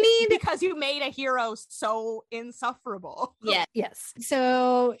 Like we need, because you made a hero so insufferable. Yeah. Yes.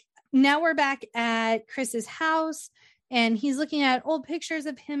 So now we're back at Chris's house, and he's looking at old pictures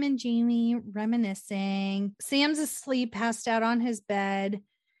of him and Jamie reminiscing. Sam's asleep, passed out on his bed.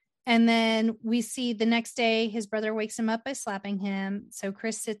 And then we see the next day, his brother wakes him up by slapping him. So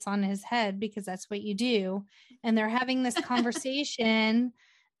Chris sits on his head because that's what you do. And they're having this conversation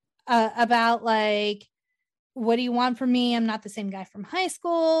about like, what do you want from me? I'm not the same guy from high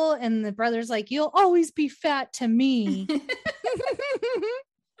school. And the brother's like, you'll always be fat to me.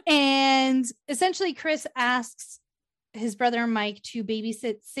 And essentially Chris asks his brother Mike to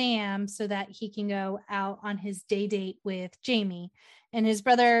babysit Sam so that he can go out on his day date with Jamie. And his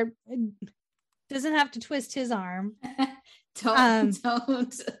brother doesn't have to twist his arm. Don't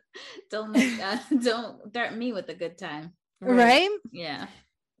threaten me with a good time. Right? Yeah.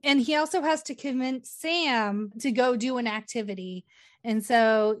 And he also has to convince Sam to go do an activity. And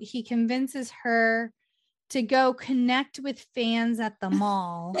so he convinces her to go connect with fans at the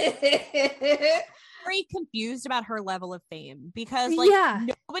mall. Very confused about her level of fame because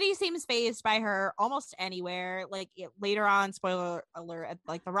nobody seems fazed by her almost anywhere. Like later on, spoiler alert, at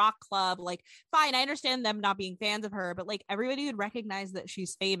like the rock club, like fine, I understand them not being fans of her, but like everybody would recognize that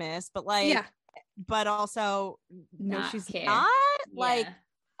she's famous, but like but also no, she's not. Like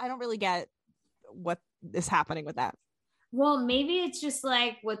I don't really get what is happening with that. Well, maybe it's just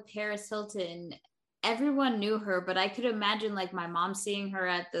like with Paris Hilton. Everyone knew her, but I could imagine like my mom seeing her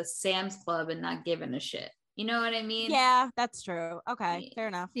at the Sam's Club and not giving a shit. You know what I mean? Yeah, that's true. Okay, fair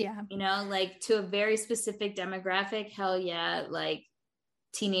enough. Yeah. You know, like to a very specific demographic, hell yeah, like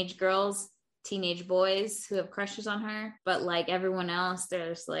teenage girls, teenage boys who have crushes on her. But like everyone else, they're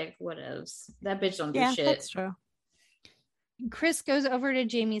just like, what else? That bitch don't do shit. That's true. Chris goes over to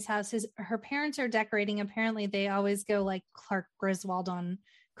Jamie's house. Her parents are decorating. Apparently they always go like Clark Griswold on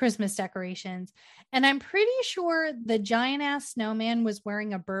Christmas decorations. And I'm pretty sure the giant ass snowman was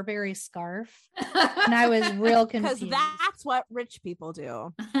wearing a Burberry scarf. And I was real confused. Because that's what rich people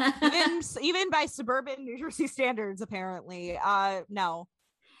do. even by suburban New Jersey standards, apparently. No.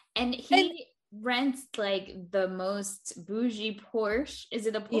 And he rents like the most bougie Porsche. Is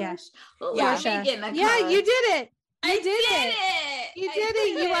it a Porsche? Yeah, yeah, you did it. You did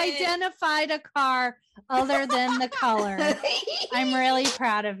it. You identified a car other than the color. I'm really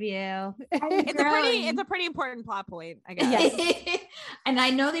proud of you. It's a pretty important plot point, I guess. Yes. And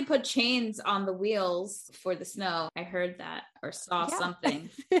I know they put chains on the wheels for the snow. I heard that or saw something.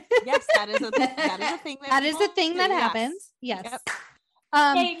 Yes, that is a thing. That is a thing that happens. Yes. Yep.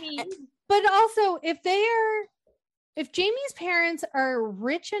 But also, if Jamie's parents are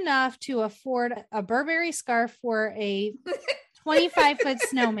rich enough to afford a Burberry scarf for a 25-foot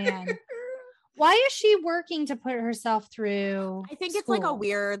snowman, why is she working to put herself through? I think it's like a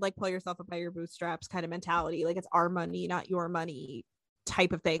weird, like, pull yourself up by your bootstraps kind of mentality. Like, it's our money, not your money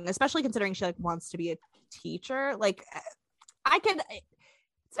type of thing, especially considering she like wants to be a teacher. Like,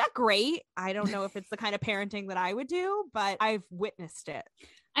 it's not great. I don't know if it's the kind of parenting that I would do, but I've witnessed it.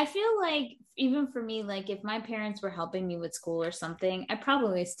 I feel like even for me, like if my parents were helping me with school or something, I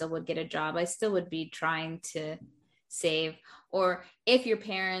probably still would get a job. I still would be trying to save. Or if your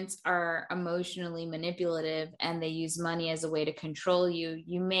parents are emotionally manipulative and they use money as a way to control you,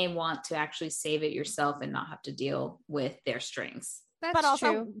 you may want to actually save it yourself and not have to deal with their strings. But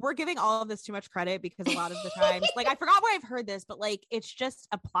also, we're giving all of this too much credit because a lot of the times, like, I forgot where I've heard this, but like, it's just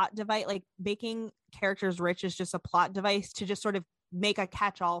a plot device. Like, making characters rich is just a plot device to just sort of make a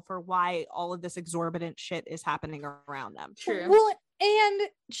catch-all for why all of this exorbitant shit is happening around them. True. Well, and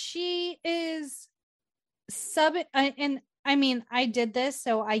she is and I mean, I did this,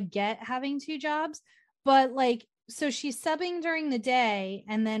 so I get having two jobs, but like, so she's subbing during the day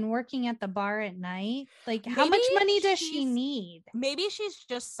and then working at the bar at night. Like, how much money does she need? Maybe she's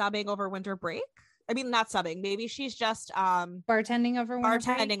just subbing over winter break. I mean, not subbing. Maybe she's just bartending over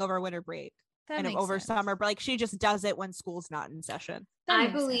winter break. That and over sense. summer, but like she just does it when school's not in session. I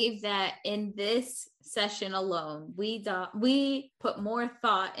believe that in this session alone, we put more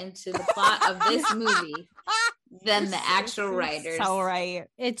thought into the plot of this movie than the actual writers. So right,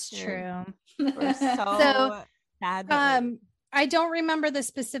 it's true. We're so sad. I don't remember the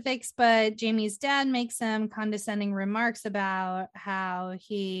specifics, but Jamie's dad makes some condescending remarks about how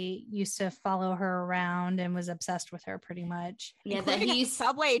he used to follow her around and was obsessed with her pretty much. Yeah, that he's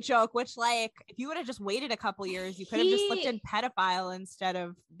Subway joke, which like if you would have just waited a couple years, you could have just slipped in pedophile instead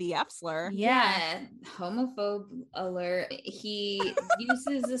of the F slur. Yeah, homophobe alert. He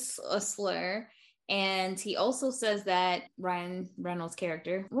uses a slur. And he also says that Ryan Reynolds'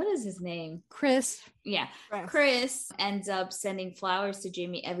 character, what is his name? Chris. Yeah. Chris ends up sending flowers to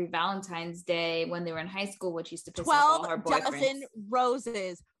Jamie every Valentine's Day when they were in high school, which used to piss off all her boyfriends. 12 dozen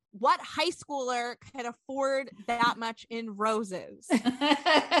roses. What high schooler can afford that much in roses? That's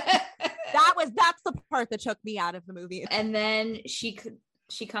the part that took me out of the movie. And then she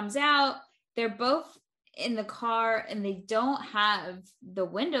comes out. They're both in the car and they don't have the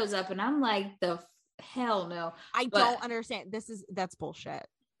windows up. And I'm like, the hell no. I don't understand. That's bullshit.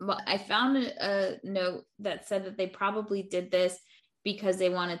 Well, I found a note that said that they probably did this because they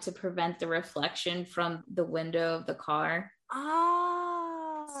wanted to prevent the reflection from the window of the car.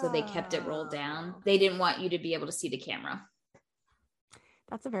 So they kept it rolled down. They didn't want you to be able to see the camera.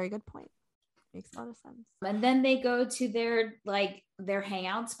 That's a very good point. Makes a lot of sense. And then they go to their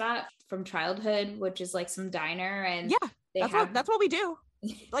hangout spot from childhood, which is like some diner. And yeah, that's what we do.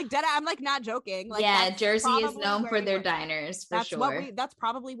 Like dead, I'm like not joking. Like, yeah, Jersey is known for their diners for sure. That's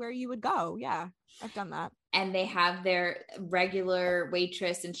probably where you would go. Yeah, I've done that. And they have their regular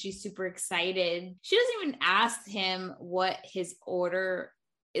waitress, and she's super excited. She doesn't even ask him what his order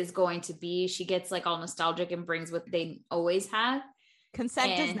is going to be. She gets like all nostalgic and brings what they always have.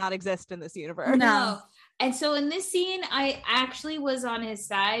 Consent does not exist in this universe. No. And so in this scene, I actually was on his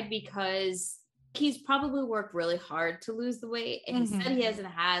side because he's probably worked really hard to lose the weight. And he said he hasn't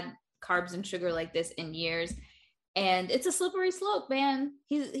had carbs and sugar like this in years. And it's a slippery slope, man.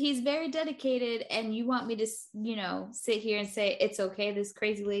 He's very dedicated. And you want me to, sit here and say, it's okay, this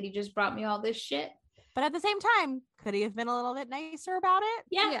crazy lady just brought me all this shit. But at the same time, could he have been a little bit nicer about it?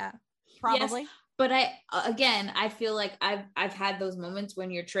 Yeah. Probably. Yes. But I feel like I've had those moments when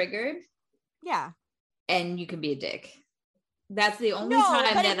you're triggered. Yeah. And you can be a dick. That's the only time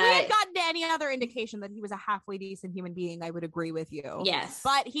that if we had gotten any other indication that he was a halfway decent human being, I would agree with you. Yes.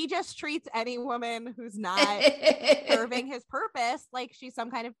 But he just treats any woman who's not serving his purpose like she's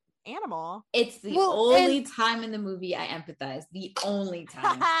some kind of animal. It's the only time in the movie I empathize. The only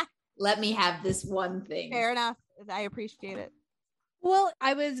time. Let me have this one thing. Fair enough. I appreciate it. Well,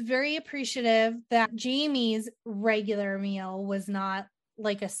 I was very appreciative that Jamie's regular meal was not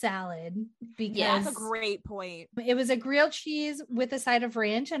like a salad, because that's a great point. It was a grilled cheese with a side of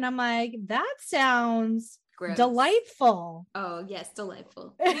ranch, and I'm like, that sounds gross. Delightful. Oh yes,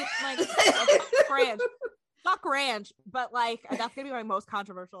 delightful. Like ranch. Fuck ranch, but like that's gonna be my most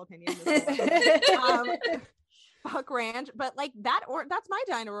controversial opinion. Fuck ranch, but like that's my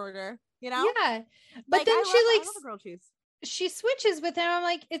diner order, Yeah, but like, then I love the grilled cheese. She switches with him. I'm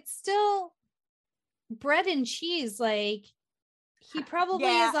like, it's still bread and cheese. Like, he probably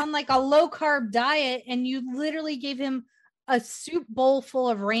is on like a low carb diet, and you literally gave him a soup bowl full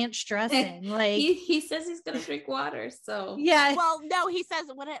of ranch dressing. Like, he says he's gonna drink water. So yeah. Well, no, he says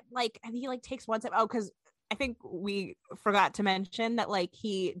and he like takes one step. Oh, because I think we forgot to mention that like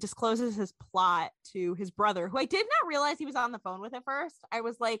he discloses his plot to his brother, who I did not realize he was on the phone with at first. I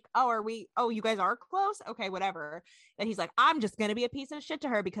was like, you guys are close? Okay, whatever. And he's like, I'm just going to be a piece of shit to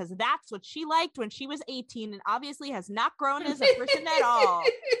her because that's what she liked when she was 18 and obviously has not grown as a person at all.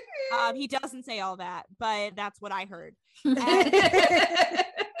 He doesn't say all that, but that's what I heard.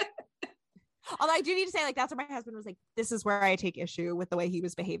 Although I do need to say, like, that's where my husband was like, this is where I take issue with the way he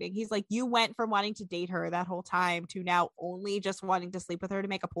was behaving. He's like, you went from wanting to date her that whole time to now only just wanting to sleep with her to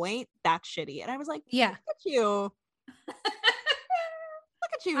make a point. That's shitty. And I was like, yeah, look at you. Look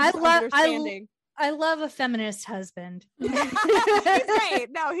at you. Understanding. I love a feminist husband. He's great.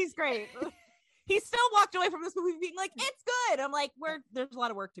 No, he's great. He still walked away from this movie being like, it's good. I'm like, there's a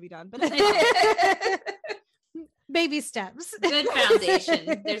lot of work to be done, but it's Baby steps. Good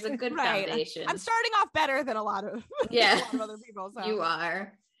foundation. There's a good foundation. I'm starting off better than a lot of other people. So. You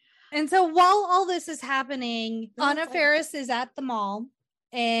are. And so while all this is happening, Anna Faris is at the mall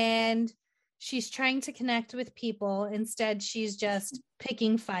and she's trying to connect with people. Instead, she's just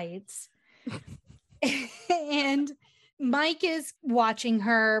picking fights. And Mike is watching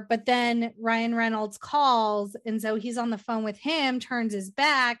her, but then Ryan Reynolds calls. And so he's on the phone with him, turns his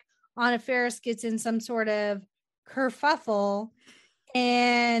back. Anna Faris gets in some sort of kerfuffle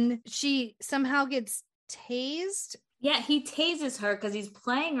and she somehow gets tased. Yeah, he tases her because he's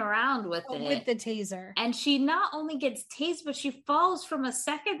playing around with it. With the taser. And she not only gets tased, but she falls from a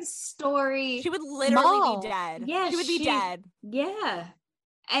second story. She would literally be dead. Yeah, she would be dead. Yeah.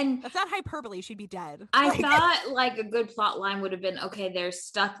 And that's not hyperbole. She'd be dead. I thought like a good plot line would have been, okay, they're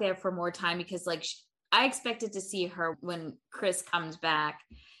stuck there for more time because like I expected to see her when Chris comes back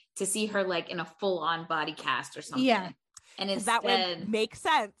to see her like in a full on body cast or something. Yeah. And instead, that would make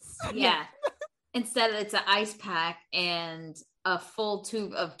sense. Yeah. Instead, it's an ice pack and a full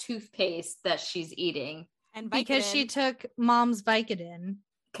tube of toothpaste that she's eating. And because she took mom's Vicodin.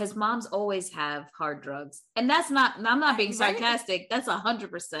 Because moms always have hard drugs. And that's not, I'm not being sarcastic. That's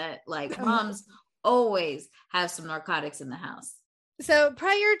 100%. Like moms always have some narcotics in the house. So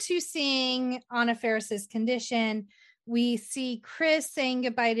prior to seeing Anna Faris's condition, we see Chris saying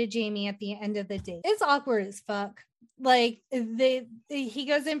goodbye to Jamie at the end of the date. It's awkward as fuck. Like he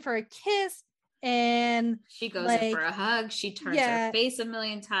goes in for a kiss. And she goes in for a hug. She turns her face a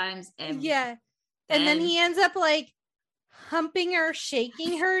million times. And then he ends up like humping her,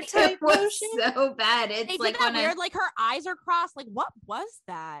 shaking her type motion. So bad. It's like when weird, like her eyes are crossed. Like, what was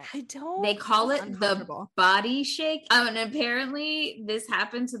that? I don't. They call it the body shake. And apparently this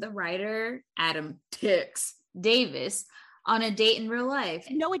happened to the writer Adam Tix Davis on a date in real life.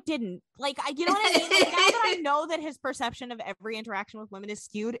 No, it didn't. Like, you know what I mean? Like, now that I know that his perception of every interaction with women is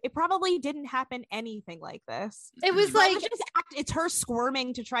skewed, it probably didn't happen anything like this. It was like it's her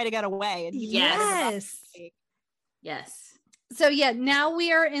squirming to try to get away. And yes. So now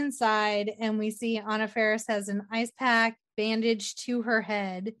we are inside and we see Anna Faris has an ice pack bandaged to her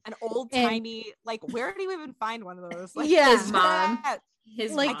head. An old timey, like, where do you even find one of those? Like, his mom.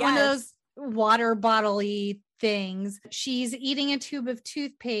 His like mom. One of those water bottle-y things. She's eating a tube of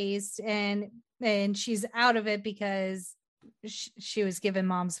toothpaste and she's out of it because she was given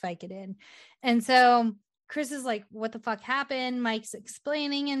mom's Vicodin. And so Chris is like, what the fuck happened? Mike's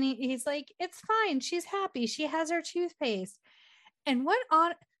explaining and he's like, it's fine. She's happy. She has her toothpaste. And what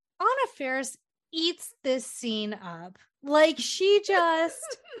Anna Faris eats this scene up. Like she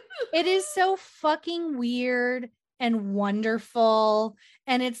just, it is so fucking weird and wonderful.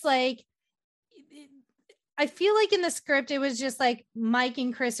 And it's like, I feel like in the script, it was just like Mike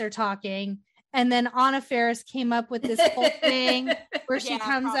and Chris are talking. And then Anna Faris came up with this whole thing where she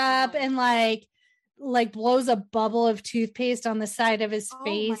comes up and like blows a bubble of toothpaste on the side of his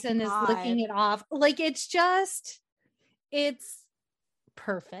face and is licking it off. Like, it's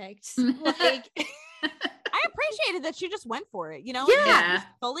perfect. Like, I appreciated that she just went for it, you know? Yeah. Like,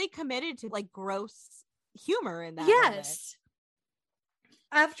 fully committed to like gross humor in that. Yes.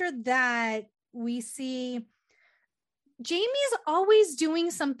 Moment. After that, we see Jamie's always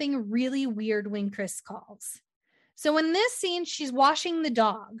doing something really weird when Chris calls. So in this scene, she's washing the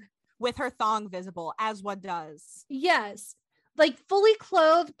dog. With her thong visible, as one does. Yes. Like fully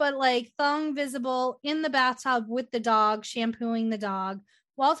clothed, but like thong visible in the bathtub with the dog, shampooing the dog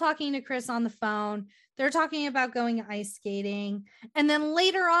while talking to Chris on the phone. They're talking about going ice skating. And then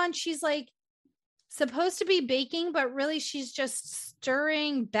later on, she's like supposed to be baking, but really she's just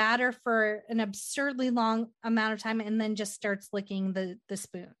stirring batter for an absurdly long amount of time and then just starts licking the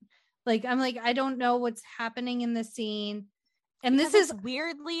spoon. Like, I'm like, I don't know what's happening in the scene. And because this is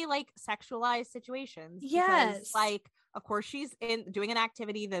weirdly like sexualized situations. Yes. Because, like, of course she's doing an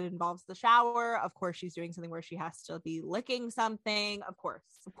activity that involves the shower. Of course she's doing something where she has to be licking something. Of course.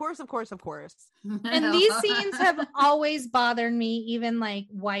 And these scenes have always bothered me, even like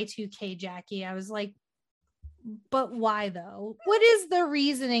Y2K Jackie. I was like, but why though? What is the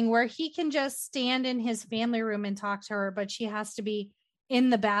reasoning where he can just stand in his family room and talk to her, but she has to be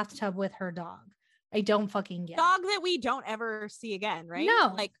in the bathtub with her dog? I don't fucking get dog that we don't ever see again, right?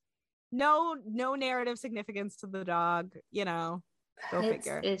 No. Like no narrative significance to the dog, you know. Go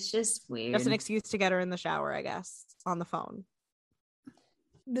figure. It's just weird. Just an excuse to get her in the shower, I guess, on the phone.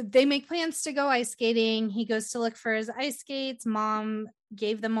 They make plans to go ice skating. He goes to look for his ice skates. Mom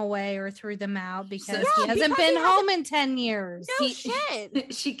gave them away or threw them out because he hasn't been home in 10 years. No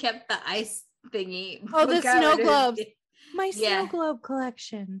shit. She kept the ice thingy. Oh, the snow globes. My snow globe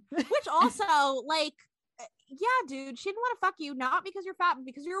collection. Which also, like, yeah, dude, she didn't want to fuck you, not because you're fat, but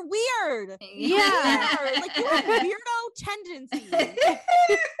because you're weird. Yeah. Like, you have weirdo tendencies.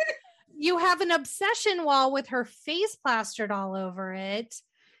 You have an obsession wall with her face plastered all over it.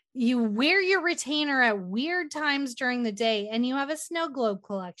 You wear your retainer at weird times during the day, and you have a snow globe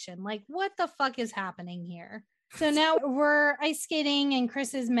collection. Like, what the fuck is happening here? So now we're ice skating, and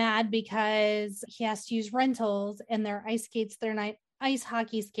Chris is mad because he has to use rentals, and their ice skates, they're not ice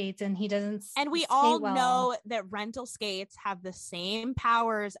hockey skates, and he doesn't. And we all know that rental skates have the same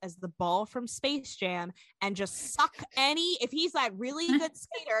powers as the ball from Space Jam, and just suck any. If he's that really good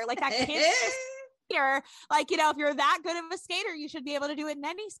skater, like that kid skater, like, you know, if you're that good of a skater, you should be able to do it in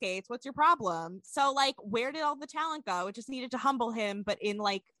any skates. What's your problem? So, like, where did all the talent go? It just needed to humble him, but in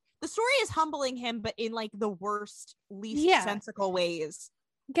like the story is humbling him, but in like the worst, least sensical ways.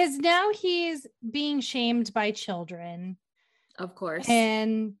 Because now he's being shamed by children. Of course.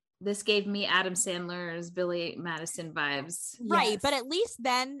 And this gave me Adam Sandler's Billy Madison vibes. Right. Yes. But at least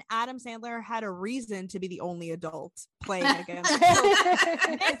then Adam Sandler had a reason to be the only adult playing against him.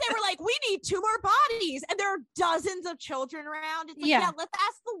 Then they were like, we need 2 more bodies. And there are dozens of children around. It's like, yeah, let's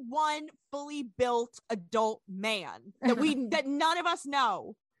ask the one fully built adult man that none of us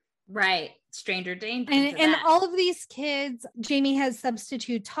know. Right. Stranger danger. And all of these kids, Jamie has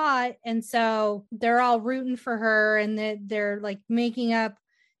substitute taught. And so they're all rooting for her, and they're like making up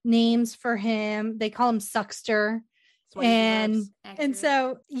names for him. They call him Suckster. And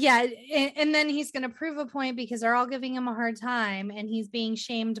so, yeah. And then he's going to prove a point because they're all giving him a hard time, and he's being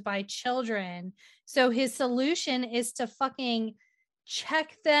shamed by children. So his solution is to fucking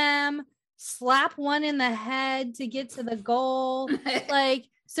check them, slap one in the head to get to the goal. Like,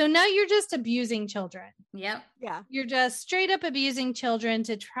 so now you're just abusing children. Yep. Yeah. You're just straight up abusing children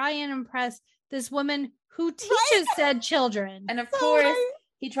to try and impress this woman who teaches said children. And of course,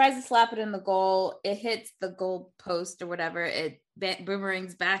 he tries to slap it in the goal. It hits the goal post or whatever. It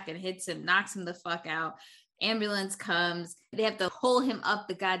boomerangs back and hits him, knocks him the fuck out. Ambulance comes. They have to pull him up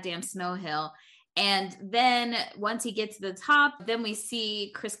the goddamn snow hill. And then once he gets to the top, then we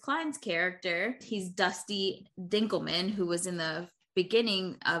see Chris Klein's character. He's Dusty Dinkelman, who was in the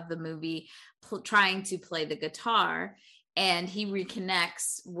beginning of the movie trying to play the guitar, and he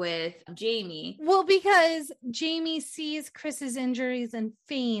reconnects with Jamie. Well, because Jamie sees Chris's injuries and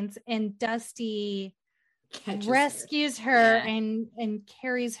faints, and Dusty rescues her and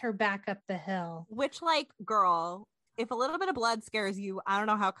carries her back up the hill. Which, like, girl, if a little bit of blood scares you, I don't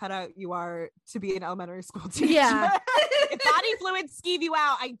know how cut out you are to be an elementary school teacher. Yeah. If body fluids skeeve you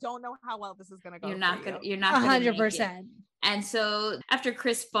out, I don't know how well this is going to go. You're not 100%. And so after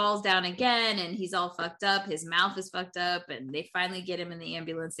Chris falls down again and he's all fucked up, his mouth is fucked up, and they finally get him in the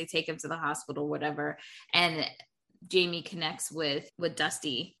ambulance. They take him to the hospital, whatever. And Jamie connects with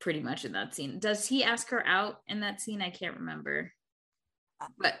Dusty pretty much in that scene. Does he ask her out in that scene? I can't remember.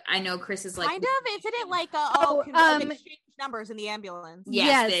 But I know Chris is like, kind of, isn't it like exchange numbers in the ambulance?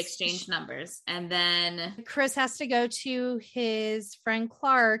 Yes, they exchange numbers. And then Chris has to go to his friend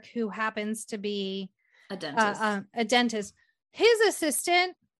Clark, who happens to be a dentist. His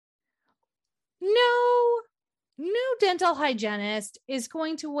assistant, no dental hygienist is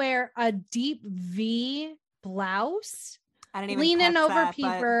going to wear a deep V blouse. I didn't even leaning over that,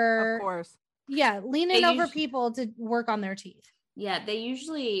 people. Of course. Yeah, leaning over people to work on their teeth. Yeah, they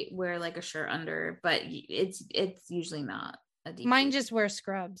usually wear like a shirt under, but it's usually not a deep. Mine just wear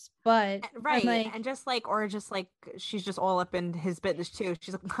scrubs, but right, and just like she's just all up in his business too.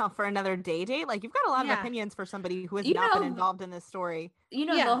 She's like, well, for another date. Like, you've got a lot of opinions for somebody who has not been involved in this story. You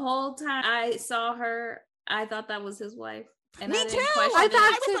know, the whole time I saw her, I thought that was his wife. And me too. I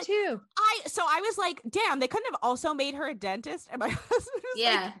thought so too. I was like, damn, they couldn't have also made her a dentist. And my husband was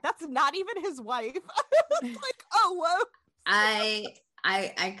like, that's not even his wife. Like, oh, whoa.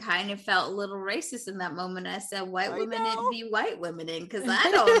 I kind of felt a little racist in that moment. I said, white women didn't be white women in, because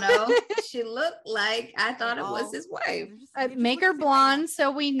I don't know. She looked like, I thought it was his wife. Make her blonde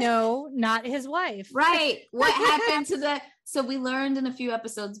so we know not his wife. Right. What happened to the... So we learned in a few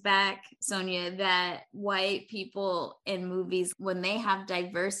episodes back, Sonia, that white people in movies, when they have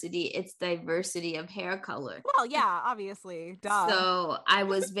diversity, it's diversity of hair color. Well, yeah, obviously. Duh. So I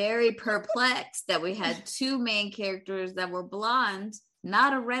was very perplexed that we had 2 main characters that were blonde,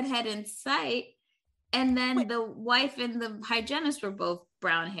 not a redhead in sight. And then the wife and the hygienist were both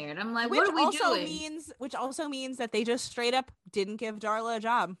brown haired. I'm like, what are we doing? Which also means that they just straight up didn't give Darla a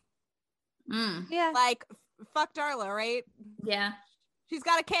job. Yeah. Like, fuck Darla, right? Yeah. She's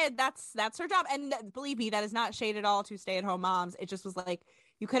got a kid. That's her job. And believe me, that is not shade at all to stay-at-home moms. It just was like,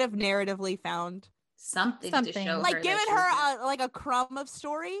 you could have narratively found something to show like her, giving her a crumb of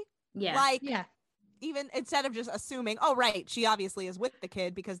story. Yeah. Like, yeah. even instead of just assuming, oh, right, she obviously is with the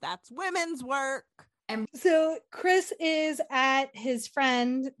kid because that's women's work. And so Chris is at his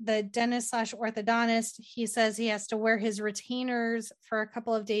friend, the dentist / orthodontist. He says he has to wear his retainers for a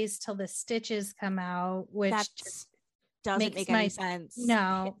couple of days till the stitches come out, which doesn't make any sense.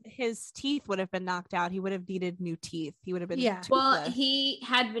 No. His teeth would have been knocked out. He would have needed new teeth. He would have been toothless. Well, he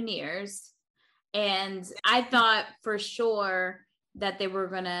had veneers, and I thought for sure that they were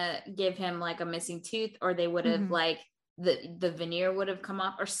gonna give him like a missing tooth, or they would have like the veneer would have come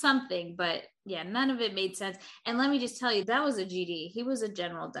off or something, but yeah, none of it made sense. And let me just tell you, that was a GD. He was a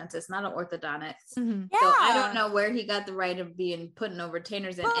general dentist, not an orthodontist. So I don't know where he got the right of being putting no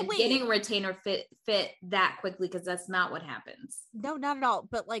retainers in and getting a retainer fit that quickly, because that's not what happens. No, not at all.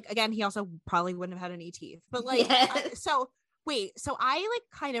 But like, again, he also probably wouldn't have had any teeth. But like, so I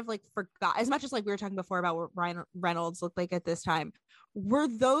like kind of like forgot, as much as like we were talking before about what Ryan Reynolds looked like at this time. Were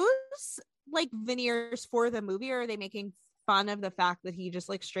those like veneers for the movie, or are they making fun of the fact that he just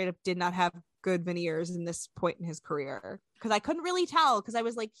like straight up did not have good veneers in this point in his career? Because I couldn't really tell, because I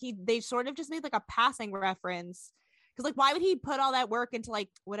was like, they sort of just made like a passing reference, because like, why would he put all that work into like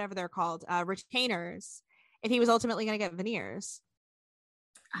whatever they're called, retainers, if he was ultimately going to get veneers?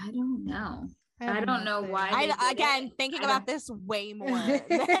 I don't know. I don't know why. Thinking about this way more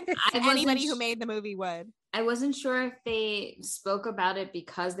than anybody who made the movie would. I wasn't sure if they spoke about it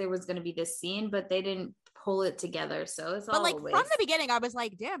because there was going to be this scene, but they didn't pull it together. So it's all like from the beginning, I was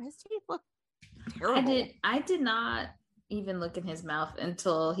like, damn, his teeth look terrible. I did not even look in his mouth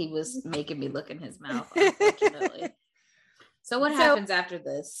until he was making me look in his mouth, unfortunately. So what happens after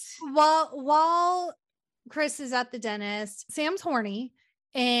this? While Chris is at the dentist, Sam's horny.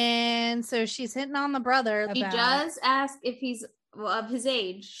 And so she's hitting on the brother. She does ask if he's of his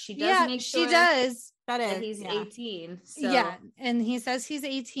age. She does make sure she does. That he's 18. So. Yeah. And he says he's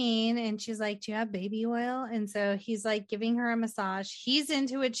 18. And she's like, do you have baby oil? And so he's like giving her a massage. He's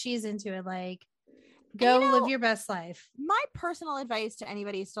into it. She's into it. Like, go live your best life. My personal advice to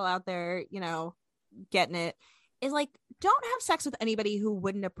anybody still out there, getting it, is like, don't have sex with anybody who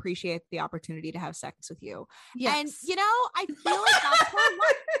wouldn't appreciate the opportunity to have sex with you. Yes. And, I feel like that's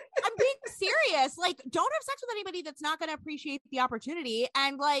what I'm being serious. Like, don't have sex with anybody that's not going to appreciate the opportunity.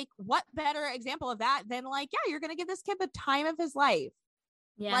 And like, what better example of that than like, yeah, you're going to give this kid the time of his life.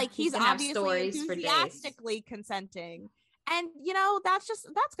 Yeah. Like, he's obviously enthusiastically consenting. And,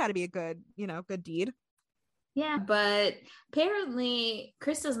 that's got to be a good, good deed. Yeah, but apparently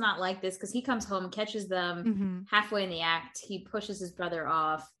Chris does not like this, because he comes home, catches them halfway in the act. He pushes his brother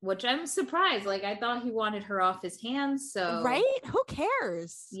off, which I'm surprised. Like, I thought he wanted her off his hands. So right? Who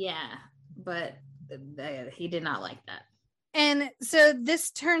cares? Yeah, but he did not like that. And so this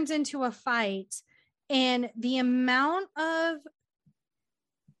turns into a fight, and the amount of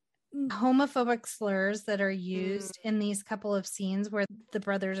homophobic slurs that are used in these couple of scenes where the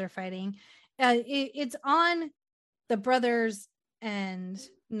brothers are fighting, it's on the brothers and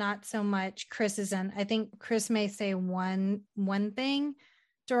not so much Chris's end. I think Chris may say one thing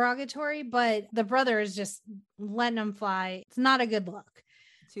derogatory, but the brother is just letting them fly. It's not a good look.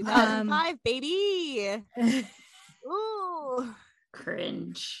 2005, baby. Ooh,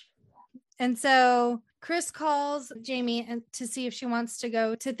 cringe. And so Chris calls Jamie to see if she wants to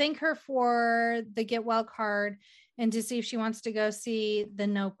go, to thank her for the get well card, and to see if she wants to go see The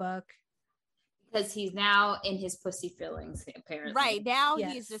Notebook. Because he's now in his pussy feelings, apparently. Right. Now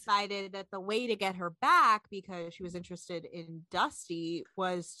he's decided that the way to get her back, because she was interested in Dusty,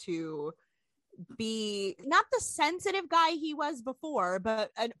 was to be not the sensitive guy he was before,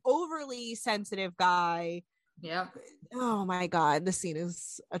 but an overly sensitive guy. Yeah. Oh my God. The scene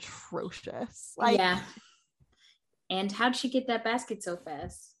is atrocious. Like, yeah. And how'd she get that basket so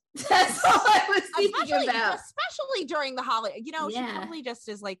fast? That's all I was thinking about. Especially during the holiday. She probably just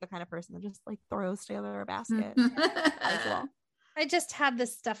is like the kind of person that just like throws together a basket. I just have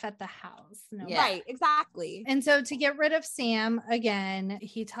this stuff at the house. No. Yeah. Right, exactly. And so to get rid of Sam, again,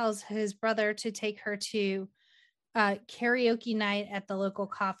 he tells his brother to take her to karaoke night at the local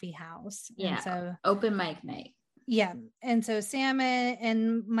coffee house. Yeah. And so open mic night. Yeah. And so Sam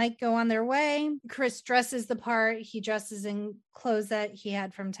and Mike go on their way. Chris dresses the part. He dresses in clothes that he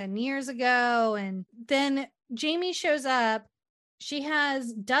had from 10 years ago. And then Jamie shows up. She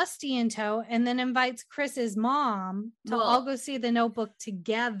has Dusty in tow, and then invites Chris's mom to all go see The Notebook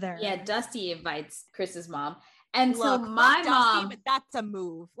together. Yeah, Dusty invites Chris's mom. And so my mom... but that's a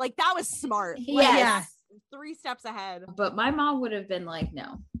move. Like, that was smart. Yes. Yeah. 3 steps ahead. But my mom would have been like,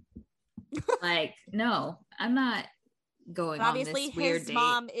 no. Like, no, I'm not going on this weird date. His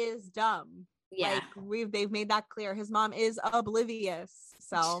mom is dumb. Yeah. Like, they've made that clear. His mom is oblivious.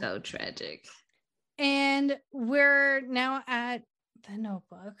 So tragic. And we're now at The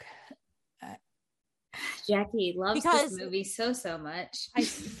Notebook. Jackie loves this movie so much. I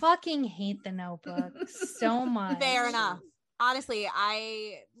fucking hate The Notebook so much. Fair enough. Honestly,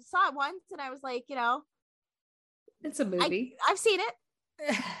 I saw it once and I was like, it's a movie. I've seen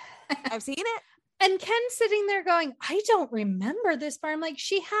it. I've seen it. And Ken's sitting there going, I don't remember this part. I'm like,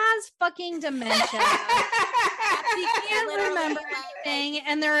 she has fucking dementia. She can't remember anything.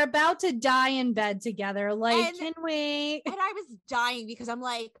 And they're about to die in bed together. Like, can we? And I was dying because I'm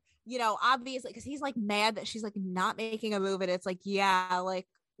like, obviously, because he's like mad that she's like not making a move. And it's like, yeah, like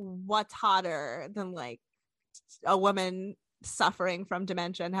what's hotter than like a woman suffering from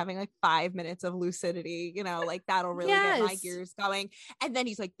dementia and having like 5 minutes of lucidity, like that'll really get my gears going. And then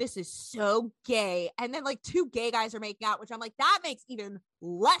he's like, this is so gay. And then like 2 gay guys are making out, which I'm like, that makes even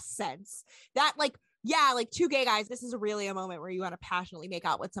less sense. That like, yeah, like 2 gay guys, this is really a moment where you want to passionately make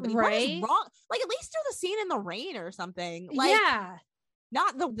out with somebody. Right? What is wrong? Like, at least do the scene in the rain or something. Like, yeah,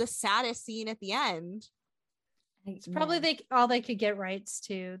 not the saddest scene at the end. It's probably all they could get rights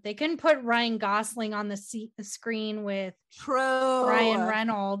to. They couldn't put Ryan Gosling on the screen with Ryan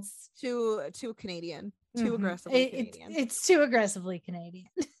Reynolds. Too Canadian. Too aggressively Canadian. It's too aggressively Canadian.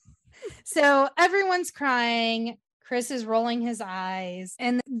 So everyone's crying. Chris is rolling his eyes.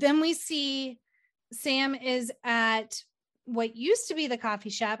 And then we see Sam is at what used to be the coffee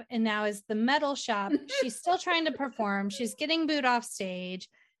shop and now is the metal shop. She's still trying to perform. She's getting booed off stage.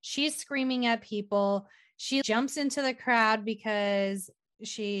 She's screaming at people. She jumps into the crowd because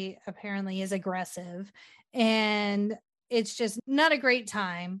she apparently is aggressive, and it's just not a great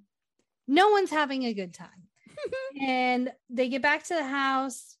time. No one's having a good time. And they get back to the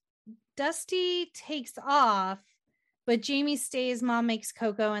house. Dusty takes off, but Jamie stays. Mom makes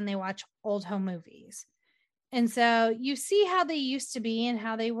cocoa and they watch old home movies. And so you see how they used to be and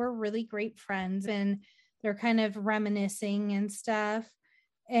how they were really great friends, and they're kind of reminiscing and stuff.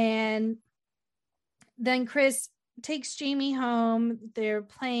 And then Chris takes Jamie home. They're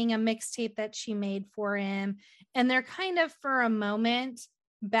playing a mixtape that she made for him. And they're kind of, for a moment,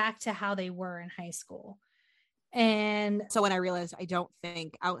 back to how they were in high school. And so when I realized, I don't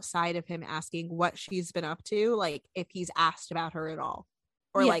think outside of him asking what she's been up to, like if he's asked about her at all,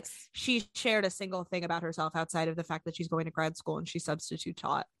 or like she shared a single thing about herself outside of the fact that she's going to grad school and she's substitute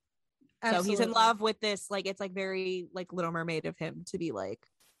taught. Absolutely. So he's in love with this. Like, it's like very like Little Mermaid of him to be like,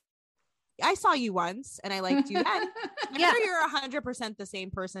 I saw you once and I liked you then. I'm sure you're 100% the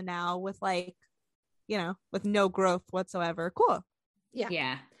same person now with like, with no growth whatsoever. Cool.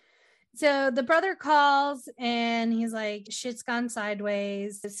 Yeah. So the brother calls and he's like, shit's gone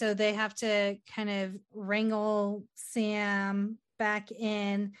sideways. So they have to kind of wrangle Sam back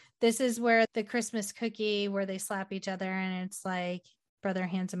in. This is where the Christmas cookie, where they slap each other, and it's like, brother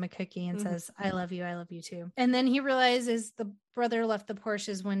hands him a cookie and says, I love you too. And then he realizes the brother left the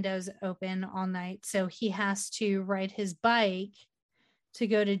Porsche's windows open all night, so he has to ride his bike to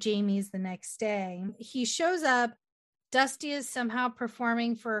go to Jamie's the next day. He shows up. Dusty is somehow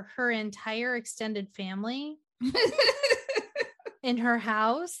performing for her entire extended family in her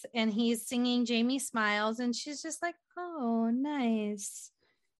house, and he's singing Jamie Smiles, and she's just like, oh, nice,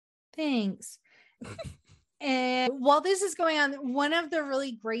 thanks. And while this is going on, one of the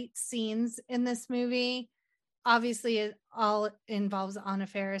really great scenes in this movie, obviously it all involves Anna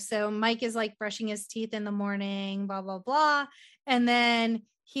Faris. So Mike is like brushing his teeth in the morning, blah, blah, blah. And then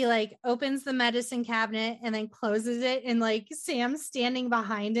he like opens the medicine cabinet and then closes it. And like Sam's standing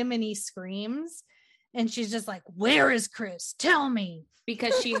behind him and he screams. And she's just like, where is Chris? Tell me.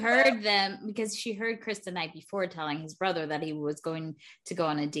 Because she heard Chris the night before telling his brother that he was going to go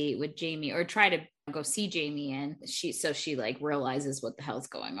on a date with Jamie, or try to go see Jamie. And she like realizes what the hell's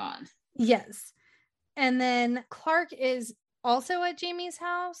going on. Yes. And then Clark is also at Jamie's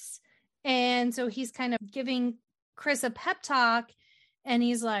house. And so he's kind of giving Chris a pep talk. And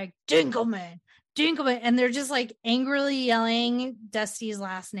he's like, Dinkelman. And they're just like angrily yelling Dusty's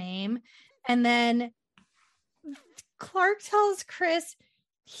last name. And then Clark tells Chris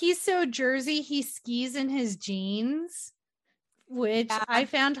he's so Jersey, he skis in his jeans, which I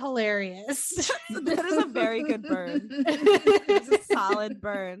found hilarious. That is a very good burn. It's a solid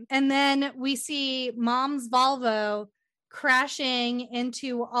burn. And then we see Mom's Volvo crashing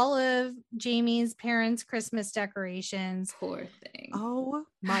into all of Jamie's parents' Christmas decorations. Poor thing. Oh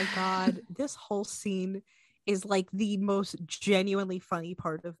my God. This whole scene is like the most genuinely funny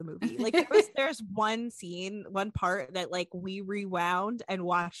part of the movie. Like there's one part that like we rewound and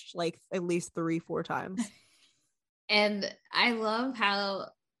watched like at least 3-4 times. And I love how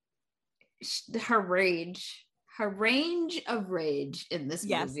her range of rage in this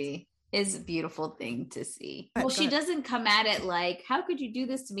movie is a beautiful thing to see. Well, she doesn't come at it like, how could you do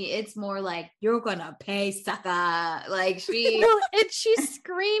this to me? It's more like, you're gonna pay, sucker. Like she's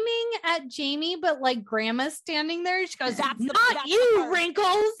screaming at Jamie, but like grandma's standing there. She goes, that's you,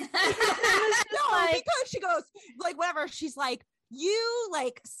 Wrinkles. No, because she goes, like, whatever. She's like, you,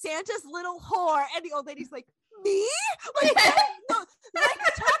 like, Santa's little whore. And the old lady's like, me? Like, no,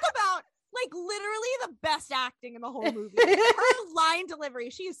 like, talk about, like, literally the best acting in the whole movie. Her line delivery,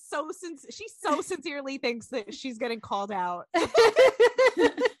 she so sincerely thinks that she's getting called out. And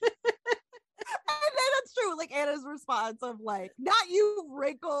then that's true, like Anna's response of like, not you,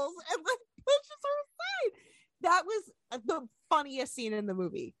 Wrinkles, and like pushes her aside. That was the funniest scene in the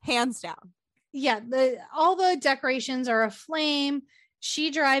movie, hands down. Yeah, all the decorations are aflame.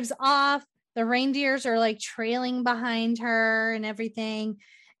 She drives off. The reindeers are like trailing behind her and everything.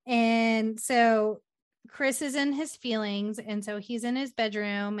 And so Chris is in his feelings. And so he's in his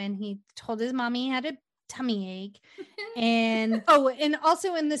bedroom and he told his mommy he had a tummy ache. And and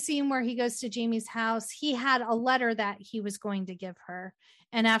also in the scene where he goes to Jamie's house, he had a letter that he was going to give her.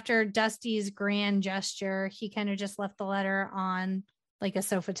 And after Dusty's grand gesture, he kind of just left the letter on like a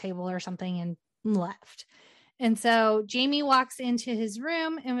sofa table or something and left. And so Jamie walks into his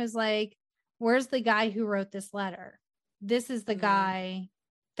room and was like, where's the guy who wrote this letter? This is the guy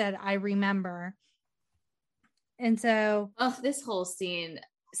that I remember. And so this whole scene,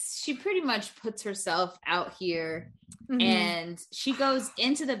 she pretty much puts herself out here and she goes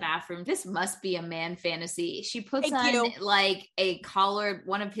into the bathroom. This must be a man fantasy. She puts on like a collared,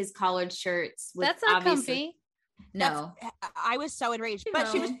 one of his collared shirts. That's not comfy. No, I was so enraged, but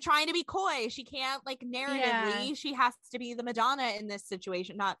she was trying to be coy. She can't, like, narratively, she has to be the Madonna in this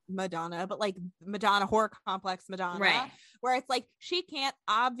situation, not Madonna, but like Madonna, horror complex Madonna, right? Where it's like, she can't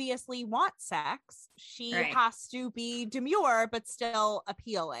obviously want sex. She has to be demure, but still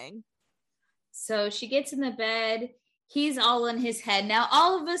appealing. So she gets in the bed. He's all in his head. Now,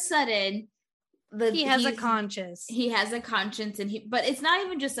 all of a sudden, he has a conscience. He has a conscience, but it's not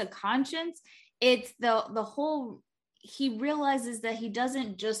even just a conscience. It's the whole, he realizes that he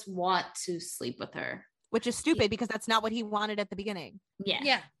doesn't just want to sleep with her. Which is stupid because that's not what he wanted at the beginning.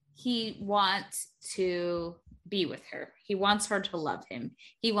 Yeah. He wants to be with her. He wants her to love him.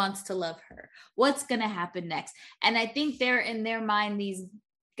 He wants to love her. What's going to happen next? And I think they're in their mind, these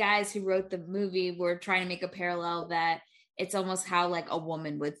guys who wrote the movie were trying to make a parallel that it's almost how like a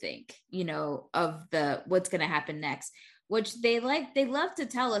woman would think, you know, of the what's going to happen next. Which they love to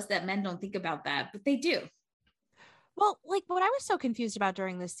tell us that men don't think about that, but they do. Well, like, what I was so confused about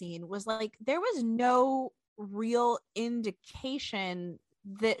during this scene was like, there was no real indication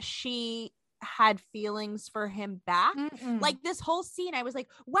that she had feelings for him back. Like, this whole scene, I was like,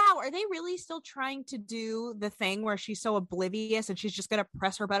 wow, are they really still trying to do the thing where she's so oblivious and she's just going to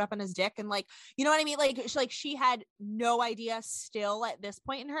press her butt up on his dick? And like, you know what I mean? Like she had no idea still at this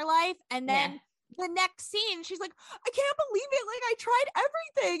point in her life. And then the next scene, she's like, I can't believe it. Like, I tried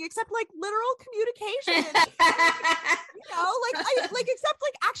everything except like literal communication. You know, like except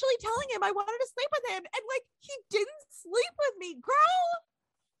like actually telling him I wanted to sleep with him. And like, he didn't sleep with me, girl.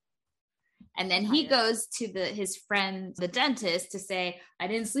 And then he goes to his friend, the dentist, to say, I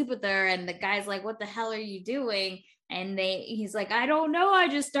didn't sleep with her. And the guy's like, what the hell are you doing? And he's like, I don't know. I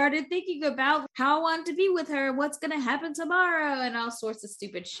just started thinking about how I want to be with her. What's going to happen tomorrow? And all sorts of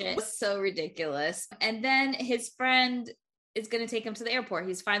stupid shit. It's so ridiculous. And then his friend is going to take him to the airport.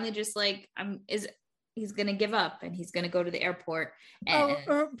 He's finally just like, he's going to give up and he's going to go to the airport. And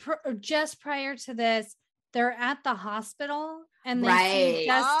just prior to this, they're at the hospital and they see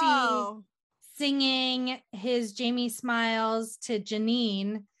Dusty singing his Jamie Smiles to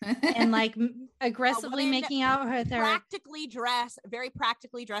Janine and like aggressively making out with her. Very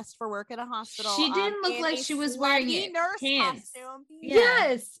practically dressed for work at a hospital. She didn't look like she was wearing a nurse costume.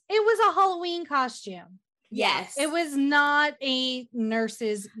 Yes, it was a Halloween costume. Yes. It was not a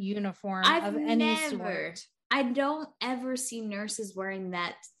nurse's uniform of any sort. I don't ever see nurses wearing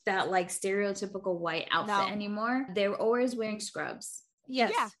that like stereotypical white outfit anymore. They're always wearing scrubs.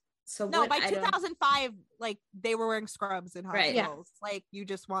 Yes. Yeah. So by 2005, like, they were wearing scrubs in hospitals. Right. Yeah. Like, you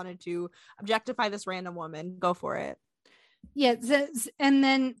just wanted to objectify this random woman. Go for it. Yeah. And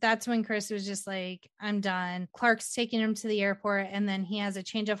then that's when Chris was just like, I'm done. Clark's taking him to the airport and then he has a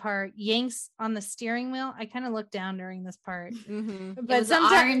change of heart, yanks on the steering wheel. I kind of looked down during this part. Mm-hmm. But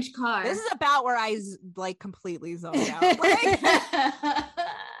sometimes an orange car. This is about where I like completely zoned out. Like,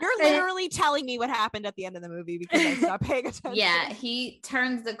 you're literally telling me what happened at the end of the movie because I stopped paying attention. Yeah, he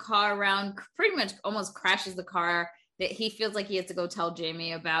turns the car around, pretty much almost crashes the car that he feels like he has to go tell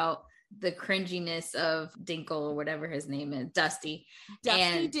Jamie about. the cringiness of Dinkle or whatever his name is, Dusty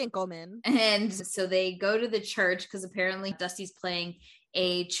Dinkelman. And so they go to the church because apparently Dusty's playing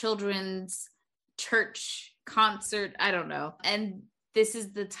a children's church concert. I don't know. And this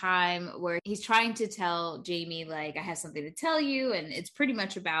is the time where he's trying to tell Jamie, like, I have something to tell you. And it's pretty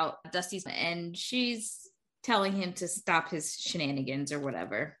much about Dusty's, and she's telling him to stop his shenanigans or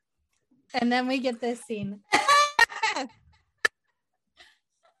whatever. And then we get this scene.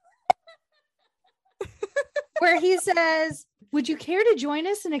 Where he says, would you care to join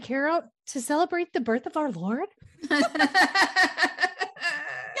us in a carol to celebrate the birth of our Lord? I feel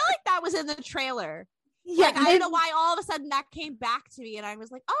like that was in the trailer. Yeah, like, I don't know why all of a sudden that came back to me, and I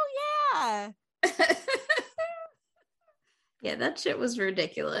was like, oh yeah. Yeah, that shit was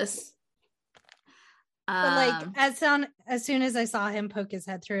ridiculous. But like as soon as I saw him poke his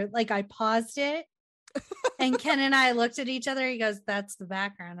head through, like I paused it, and Ken and I looked at each other. He goes, "That's the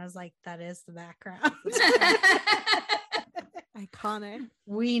background." I was like, "That is the background." Iconic.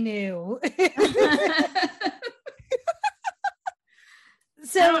 We knew.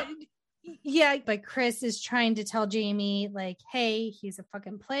 So yeah, but Chris is trying to tell Jamie, like, hey, he's a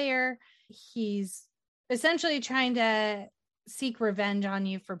fucking player. He's essentially trying to seek revenge on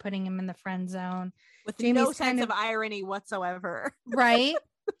you for putting him in the friend zone. With Jamie's no sense of irony whatsoever. Right?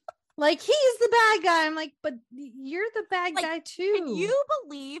 Like, he's the bad guy. I'm like, but you're the bad guy too. Can you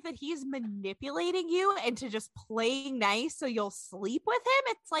believe that he's manipulating you into just playing nice so you'll sleep with him?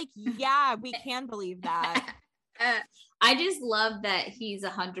 It's like, yeah, we can believe that. I just love that he's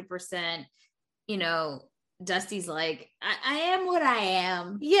 100%, Dusty's like, I am what I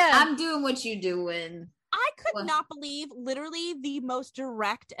am. Yeah. I'm doing what you doing. I could not believe literally the most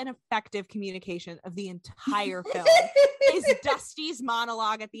direct and effective communication of the entire film is Dusty's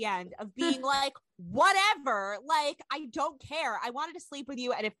monologue at the end of being like, whatever, like, I don't care. I wanted to sleep with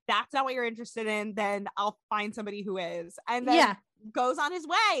you. And if that's not what you're interested in, then I'll find somebody who is. And then goes on his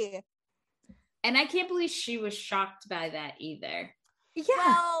way. And I can't believe she was shocked by that either. Yeah.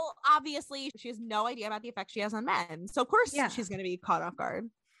 Well, obviously, she has no idea about the effect she has on men. So, of course, she's going to be caught off guard.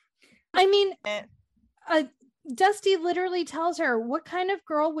 I mean, Dusty literally tells her, what kind of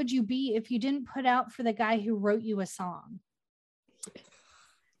girl would you be if you didn't put out for the guy who wrote you a song?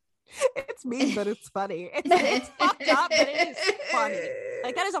 It's mean, but it's funny. It's fucked up, but it is funny.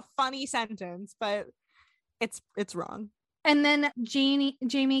 Like, that is a funny sentence, but it's wrong. And then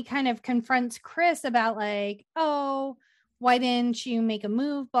Jamie kind of confronts Chris about like, oh, why didn't you make a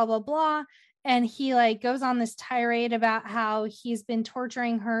move? Blah, blah, blah. And he like goes on this tirade about how he's been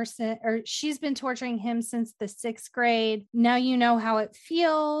torturing her or she's been torturing him since the 6th grade. Now you know how it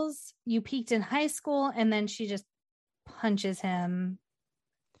feels. You peaked in high school. And then she just punches him.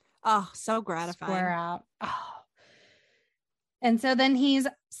 Oh, so gratifying. Square out. Oh. And so then he's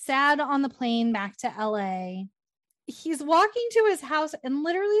sad on the plane back to LA. He's walking to his house and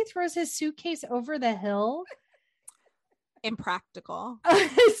literally throws his suitcase over the hill. Impractical.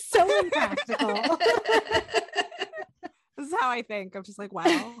 So impractical. This is how I think. I'm just like,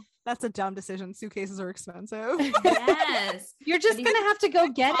 wow, that's a dumb decision. Suitcases are expensive. Yes. You're just going to have to go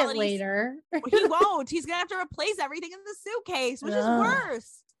get it later. He won't. He's going to have to replace everything in the suitcase, which is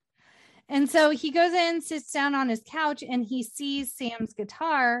worse. And so he goes in, sits down on his couch, and he sees Sam's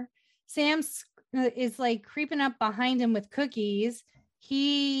guitar. Sam is like creeping up behind him with cookies.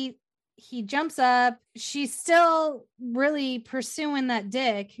 He jumps up. She's still really pursuing that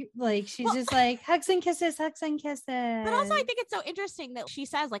dick. Like, she's just like, hugs and kisses, hugs and kisses. But also, I think it's so interesting that she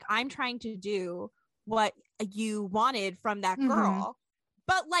says, like, I'm trying to do what you wanted from that girl. Mm-hmm.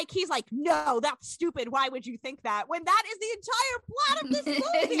 But like, he's like, no, that's stupid. Why would you think that? When that is the entire plot of this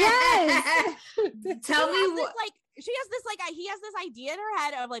movie. Yes. Tell me what. He has this idea in her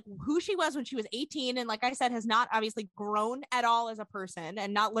head of like who she was when she was 18. And like I said, has not obviously grown at all as a person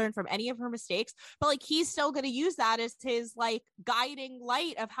and not learned from any of her mistakes. But like, he's still going to use that as his like guiding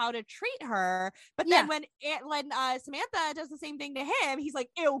light of how to treat her. But then when Samantha does the same thing to him, he's like,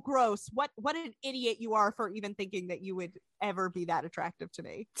 ew, gross. What an idiot you are for even thinking that you would ever be that attractive to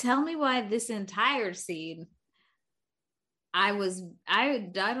me. Tell me why this entire scene, I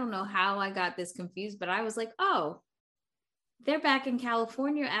don't know how I got this confused, but I was like, oh, they're back in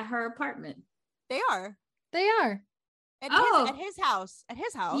California at her apartment. They are. At his house.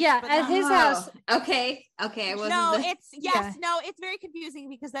 Yeah, at his house. Okay. It's very confusing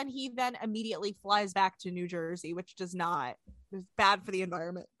because then he immediately flies back to New Jersey, which is bad for the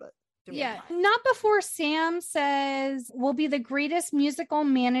environment, but not before Sam says we'll be the greatest musical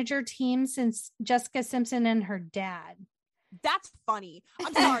manager team since Jessica Simpson and her dad. That's funny.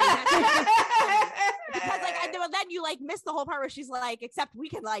 I'm sorry. Because like, then you like miss the whole part where she's like, except we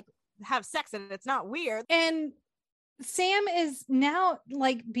can like have sex and it's not weird. And Sam is now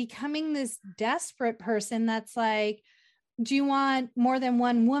like becoming this desperate person that's like, do you want more than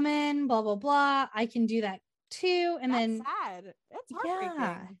one woman? Blah, blah, blah. I can do that too. And That's then sad. It's heartbreaking.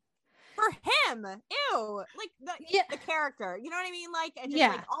 Yeah. For him. Ew. Like the character. You know what I mean? Like, and just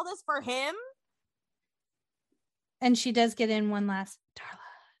like all this for him. And she does get in one last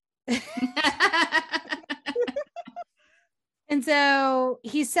Darla. And so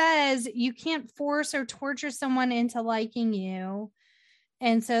he says, you can't force or torture someone into liking you.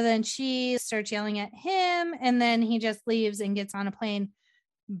 And so then she starts yelling at him, and then he just leaves and gets on a plane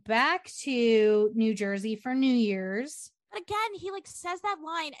back to New Jersey for New Year's. But again, he like says that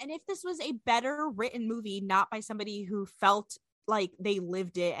line. And if this was a better written movie, not by somebody who felt like they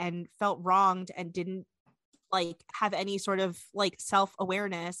lived it and felt wronged and didn't like have any sort of like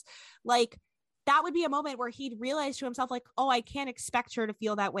self-awareness, like that would be a moment where he'd realize to himself like, oh, I can't expect her to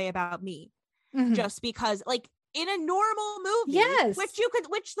feel that way about me just because like in a normal movie, which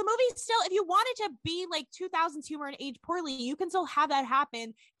the movie still, if you wanted to be like 2000s humor and age poorly, you can still have that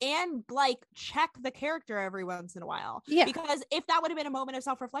happen and like check the character every once in a while. Yeah. Because if that would have been a moment of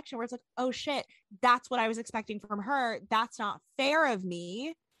self-reflection where it's like, oh shit, that's what I was expecting from her. That's not fair of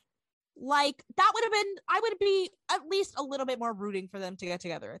me. Like that would have been, I would be at least a little bit more rooting for them to get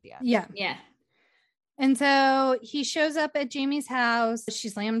together at the end. Yeah. Yeah. And so he shows up at Jamie's house. She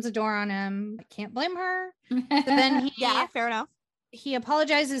slams the door on him. I can't blame her. So then fair enough. He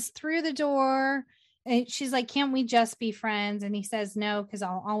apologizes through the door. And she's like, can't we just be friends? And he says, no, because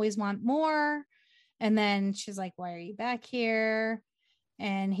I'll always want more. And then she's like, why are you back here?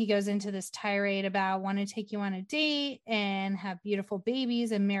 And he goes into this tirade about want to take you on a date and have beautiful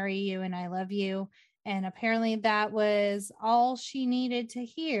babies and marry you. And I love you. And apparently that was all she needed to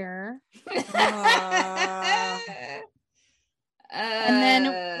hear. And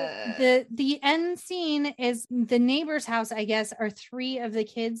then the end scene is the neighbor's house, I guess, are three of the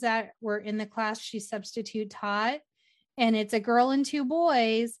kids that were in the class she substitute taught. And it's a girl and two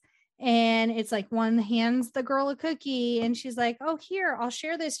boys. And it's like one hands the girl a cookie and she's like, oh, here, I'll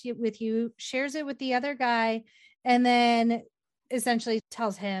share this with you. Shares it with the other guy. And then essentially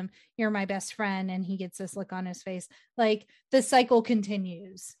tells him, you're my best friend. And he gets this look on his face. Like the cycle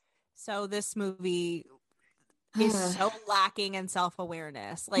continues. So this movie is so lacking in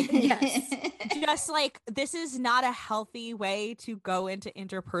self-awareness. Like, just like, this is not a healthy way to go into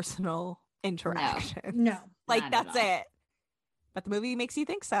interpersonal interaction. No. Like, that's it. But the movie makes you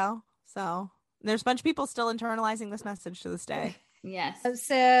think so. So there's a bunch of people still internalizing this message to this day. Yes.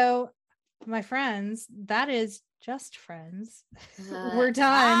 So my friends, that is just Friends. We're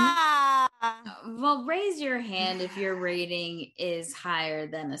done. Well, raise your hand if your rating is higher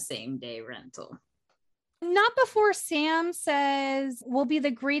than a same day rental. Not before Sam says we'll be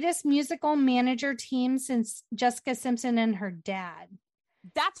the greatest musical manager team since Jessica Simpson and her dad.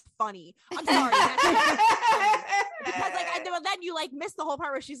 That's funny. I'm sorry. That's funny. Because like then you like miss the whole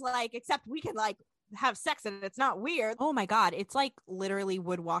part where she's like, except we can like have sex and it's not weird. Oh my god, it's like literally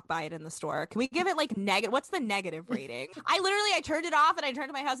would walk by it in the store. Can we give it like negative? What's the negative rating? I turned it off and I turned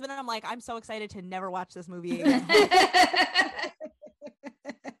to my husband and I'm like, I'm so excited to never watch this movie again.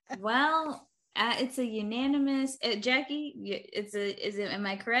 Well, it's a unanimous. Jackie, am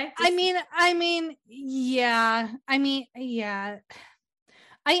I correct? I mean, yeah.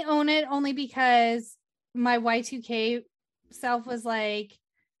 I own it only because my Y2K self was like,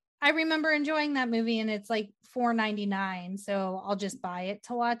 I remember enjoying that movie and it's like $4.99. So I'll just buy it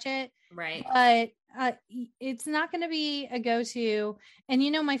to watch it. Right. But it's not going to be a go-to. And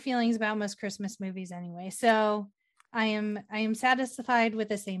you know my feelings about most Christmas movies anyway. So I am satisfied with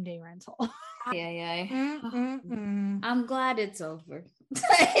the same day rental. Yeah. I'm glad it's over.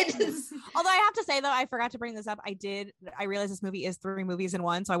 Although I have to say though, I forgot to bring this up. I realized this movie is 3 movies in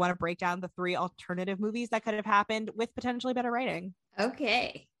one. So I want to break down the 3 alternative movies that could have happened with potentially better writing.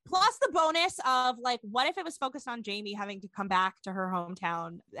 Okay. Plus the bonus of like, what if it was focused on Jamie having to come back to her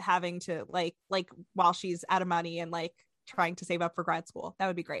hometown, having to like while she's out of money and like trying to save up for grad school. That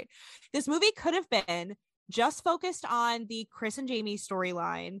would be great. This movie could have been just focused on the Chris and Jamie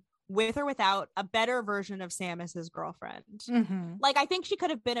storyline with or without a better version of Sam as his girlfriend. Mm-hmm. Like, I think she could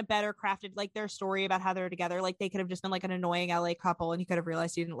have been a better crafted, like their story about how they're together. Like they could have just been like an annoying LA couple and you could have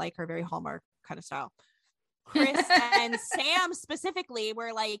realized you didn't like her, very Hallmark kind of style. Chris and Sam specifically,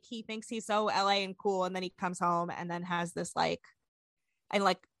 where like he thinks he's so LA and cool and then he comes home and then has this like, and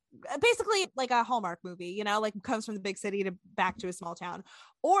like basically like a Hallmark movie, you know, like comes from the big city to back to a small town.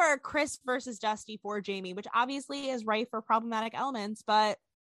 Or Chris versus Dusty for Jamie, which obviously is rife for problematic elements, but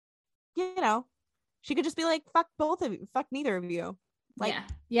you know, she could just be like, fuck both of you, fuck neither of you. Like,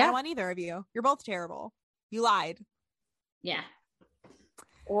 Yeah. I don't want either of you. You're both terrible. You lied. Yeah.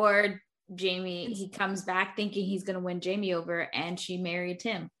 Or Jamie, he comes back thinking he's going to win Jamie over, and she married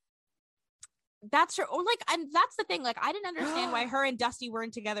Tim. That's true. Or like, and that's the thing. Like, I didn't understand why her and Dusty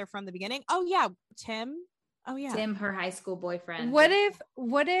weren't together from the beginning. Oh yeah, Tim. Oh yeah, Tim, her high school boyfriend. What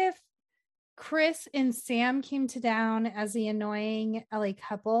if Chris and Sam came to town as the annoying LA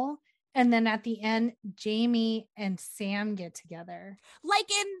couple, and then at the end, Jamie and Sam get together,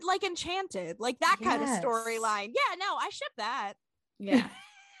 like Enchanted, like that kind of Yes. storyline. Yeah, no, I ship that. Yeah.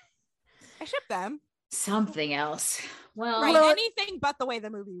 I ship them. Something else. Well, Right, Well- anything but the way the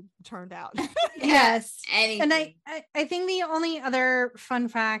movie turned out. Yes. anything. And I think the only other fun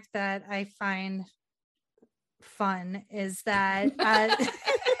fact that I find fun is that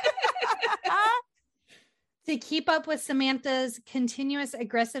to keep up with Samantha's continuous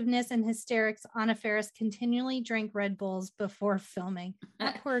aggressiveness and hysterics, Anna Faris continually drank Red Bulls before filming.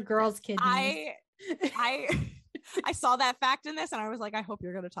 That poor girl's kidneys. I saw that fact in this and I was like, I hope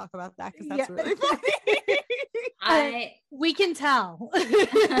you're going to talk about that because that's Yeah. really funny. We can tell.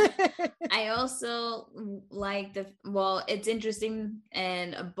 I also like it's interesting.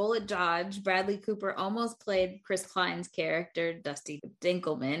 And a bullet dodge, Bradley Cooper almost played Chris Klein's character, Dusty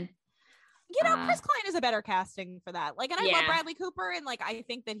Dinkelman. You know, Chris Klein is a better casting for that. Like, and I love Yeah. Bradley Cooper, and like, I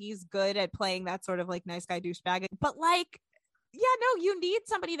think that he's good at playing that sort of like nice guy douchebag. But like, yeah, no, you need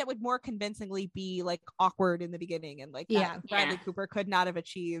somebody that would more convincingly be like awkward in the beginning, and like, that Yeah. Bradley Yeah. Cooper could not have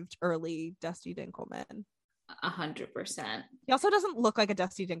achieved early Dusty Dinkelman. 100%. He also doesn't look like a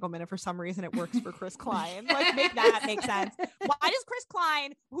Dusty Dinkelman, and for some reason it works for Chris Klein. Like, make that make sense. Why does Chris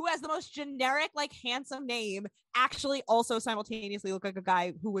Klein, who has the most generic, like handsome name, actually also simultaneously look like a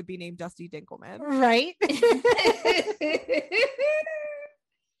guy who would be named Dusty Dinkelman? Right.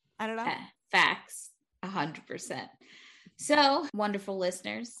 I don't know. Facts. 100%. So, wonderful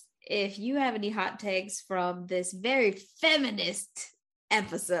listeners, if you have any hot takes from this very feminist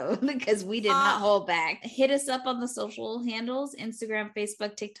episode, because we did not hold back, hit us up on the social handles: Instagram,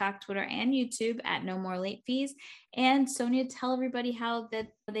 Facebook, TikTok, Twitter, and YouTube at No More Late Fees. And Sonia, tell everybody how that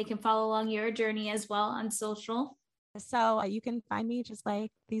they can follow along your journey as well on social. So you can find me just like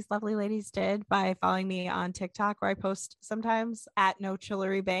these lovely ladies did by following me on TikTok, where I post sometimes at No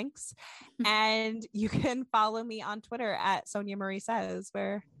Chillery Banks. And you can follow me on Twitter at Sonia Marie Says,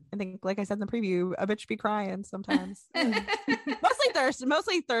 where I think, like I said in the preview, a bitch be crying sometimes.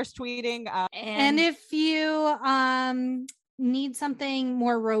 mostly thirst tweeting. And if you need something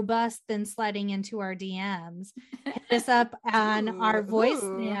more robust than sliding into our DMs, hit us up on our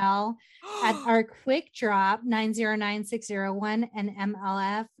voicemail at our quick drop 909-601 and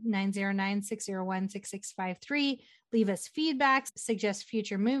MLF 909-601-6653. Leave us feedback, suggest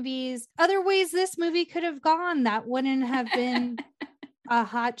future movies, other ways this movie could have gone that wouldn't have been a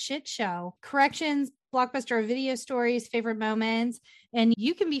hot shit show, corrections, blockbuster video stories, favorite moments, and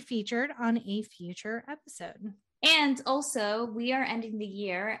you can be featured on a future episode. And also, we are ending the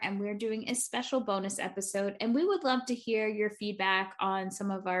year and we're doing a special bonus episode. And we would love to hear your feedback on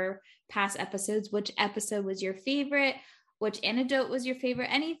some of our past episodes. Which episode was your favorite? Which anecdote was your favorite?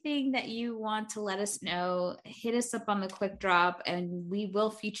 Anything that you want to let us know, hit us up on the quick drop and we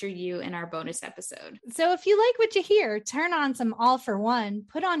will feature you in our bonus episode. So if you like what you hear, turn on some All for One,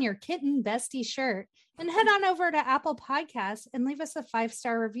 put on your Kitten Bestie shirt, and head on over to Apple Podcasts and leave us a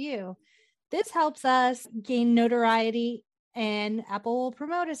 5-star review. This helps us gain notoriety and Apple will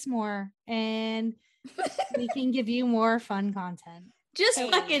promote us more and we can give you more fun content. Just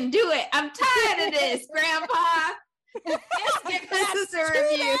fucking do it. I'm tired of this, Grandpa. Just give us a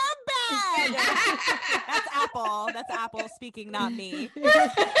review. That's Apple. That's Apple speaking, not me.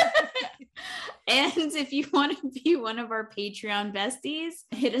 And if you want to be one of our Patreon besties,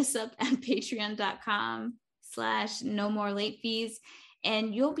 hit us up at patreon.com/no more late fees.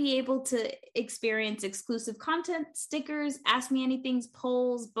 And you'll be able to experience exclusive content, stickers, Ask Me Anythings,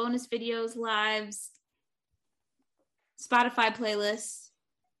 polls, bonus videos, lives, Spotify playlists,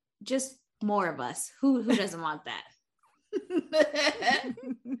 just more of us. Who doesn't want that?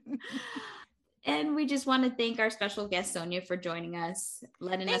 And we just want to thank our special guest, Sonia, for joining us,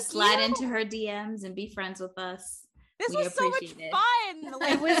 letting us slide into her DMs and be friends with us. This We was so much appreciate it. fun.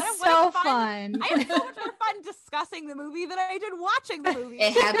 Like, It was what a so fun. fun. I had so much more fun discussing the movie than I did watching the movie.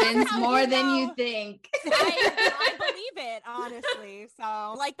 It happens How more you than know? you think. I believe it, honestly.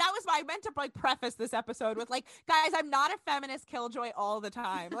 So, like, that was why I meant to like preface this episode with like, guys, I'm not a feminist killjoy all the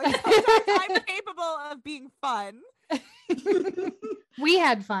time. Like, sometimes I'm capable of being fun. We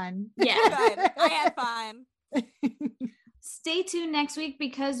had fun. Yeah. Good. I had fun. Stay tuned next week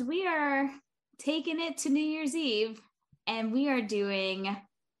because we are taking it to New Year's Eve and we are doing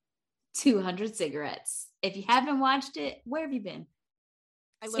 200 Cigarettes. If you haven't watched it, where have you been?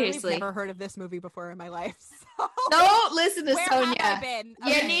 I literally have never heard of this movie before in my life. So don't listen to where Sonia. Have I been?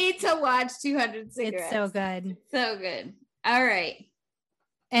 You need to watch 200 Cigarettes. It's so good. So good. All right.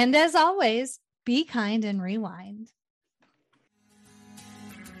 And as always, be kind and rewind.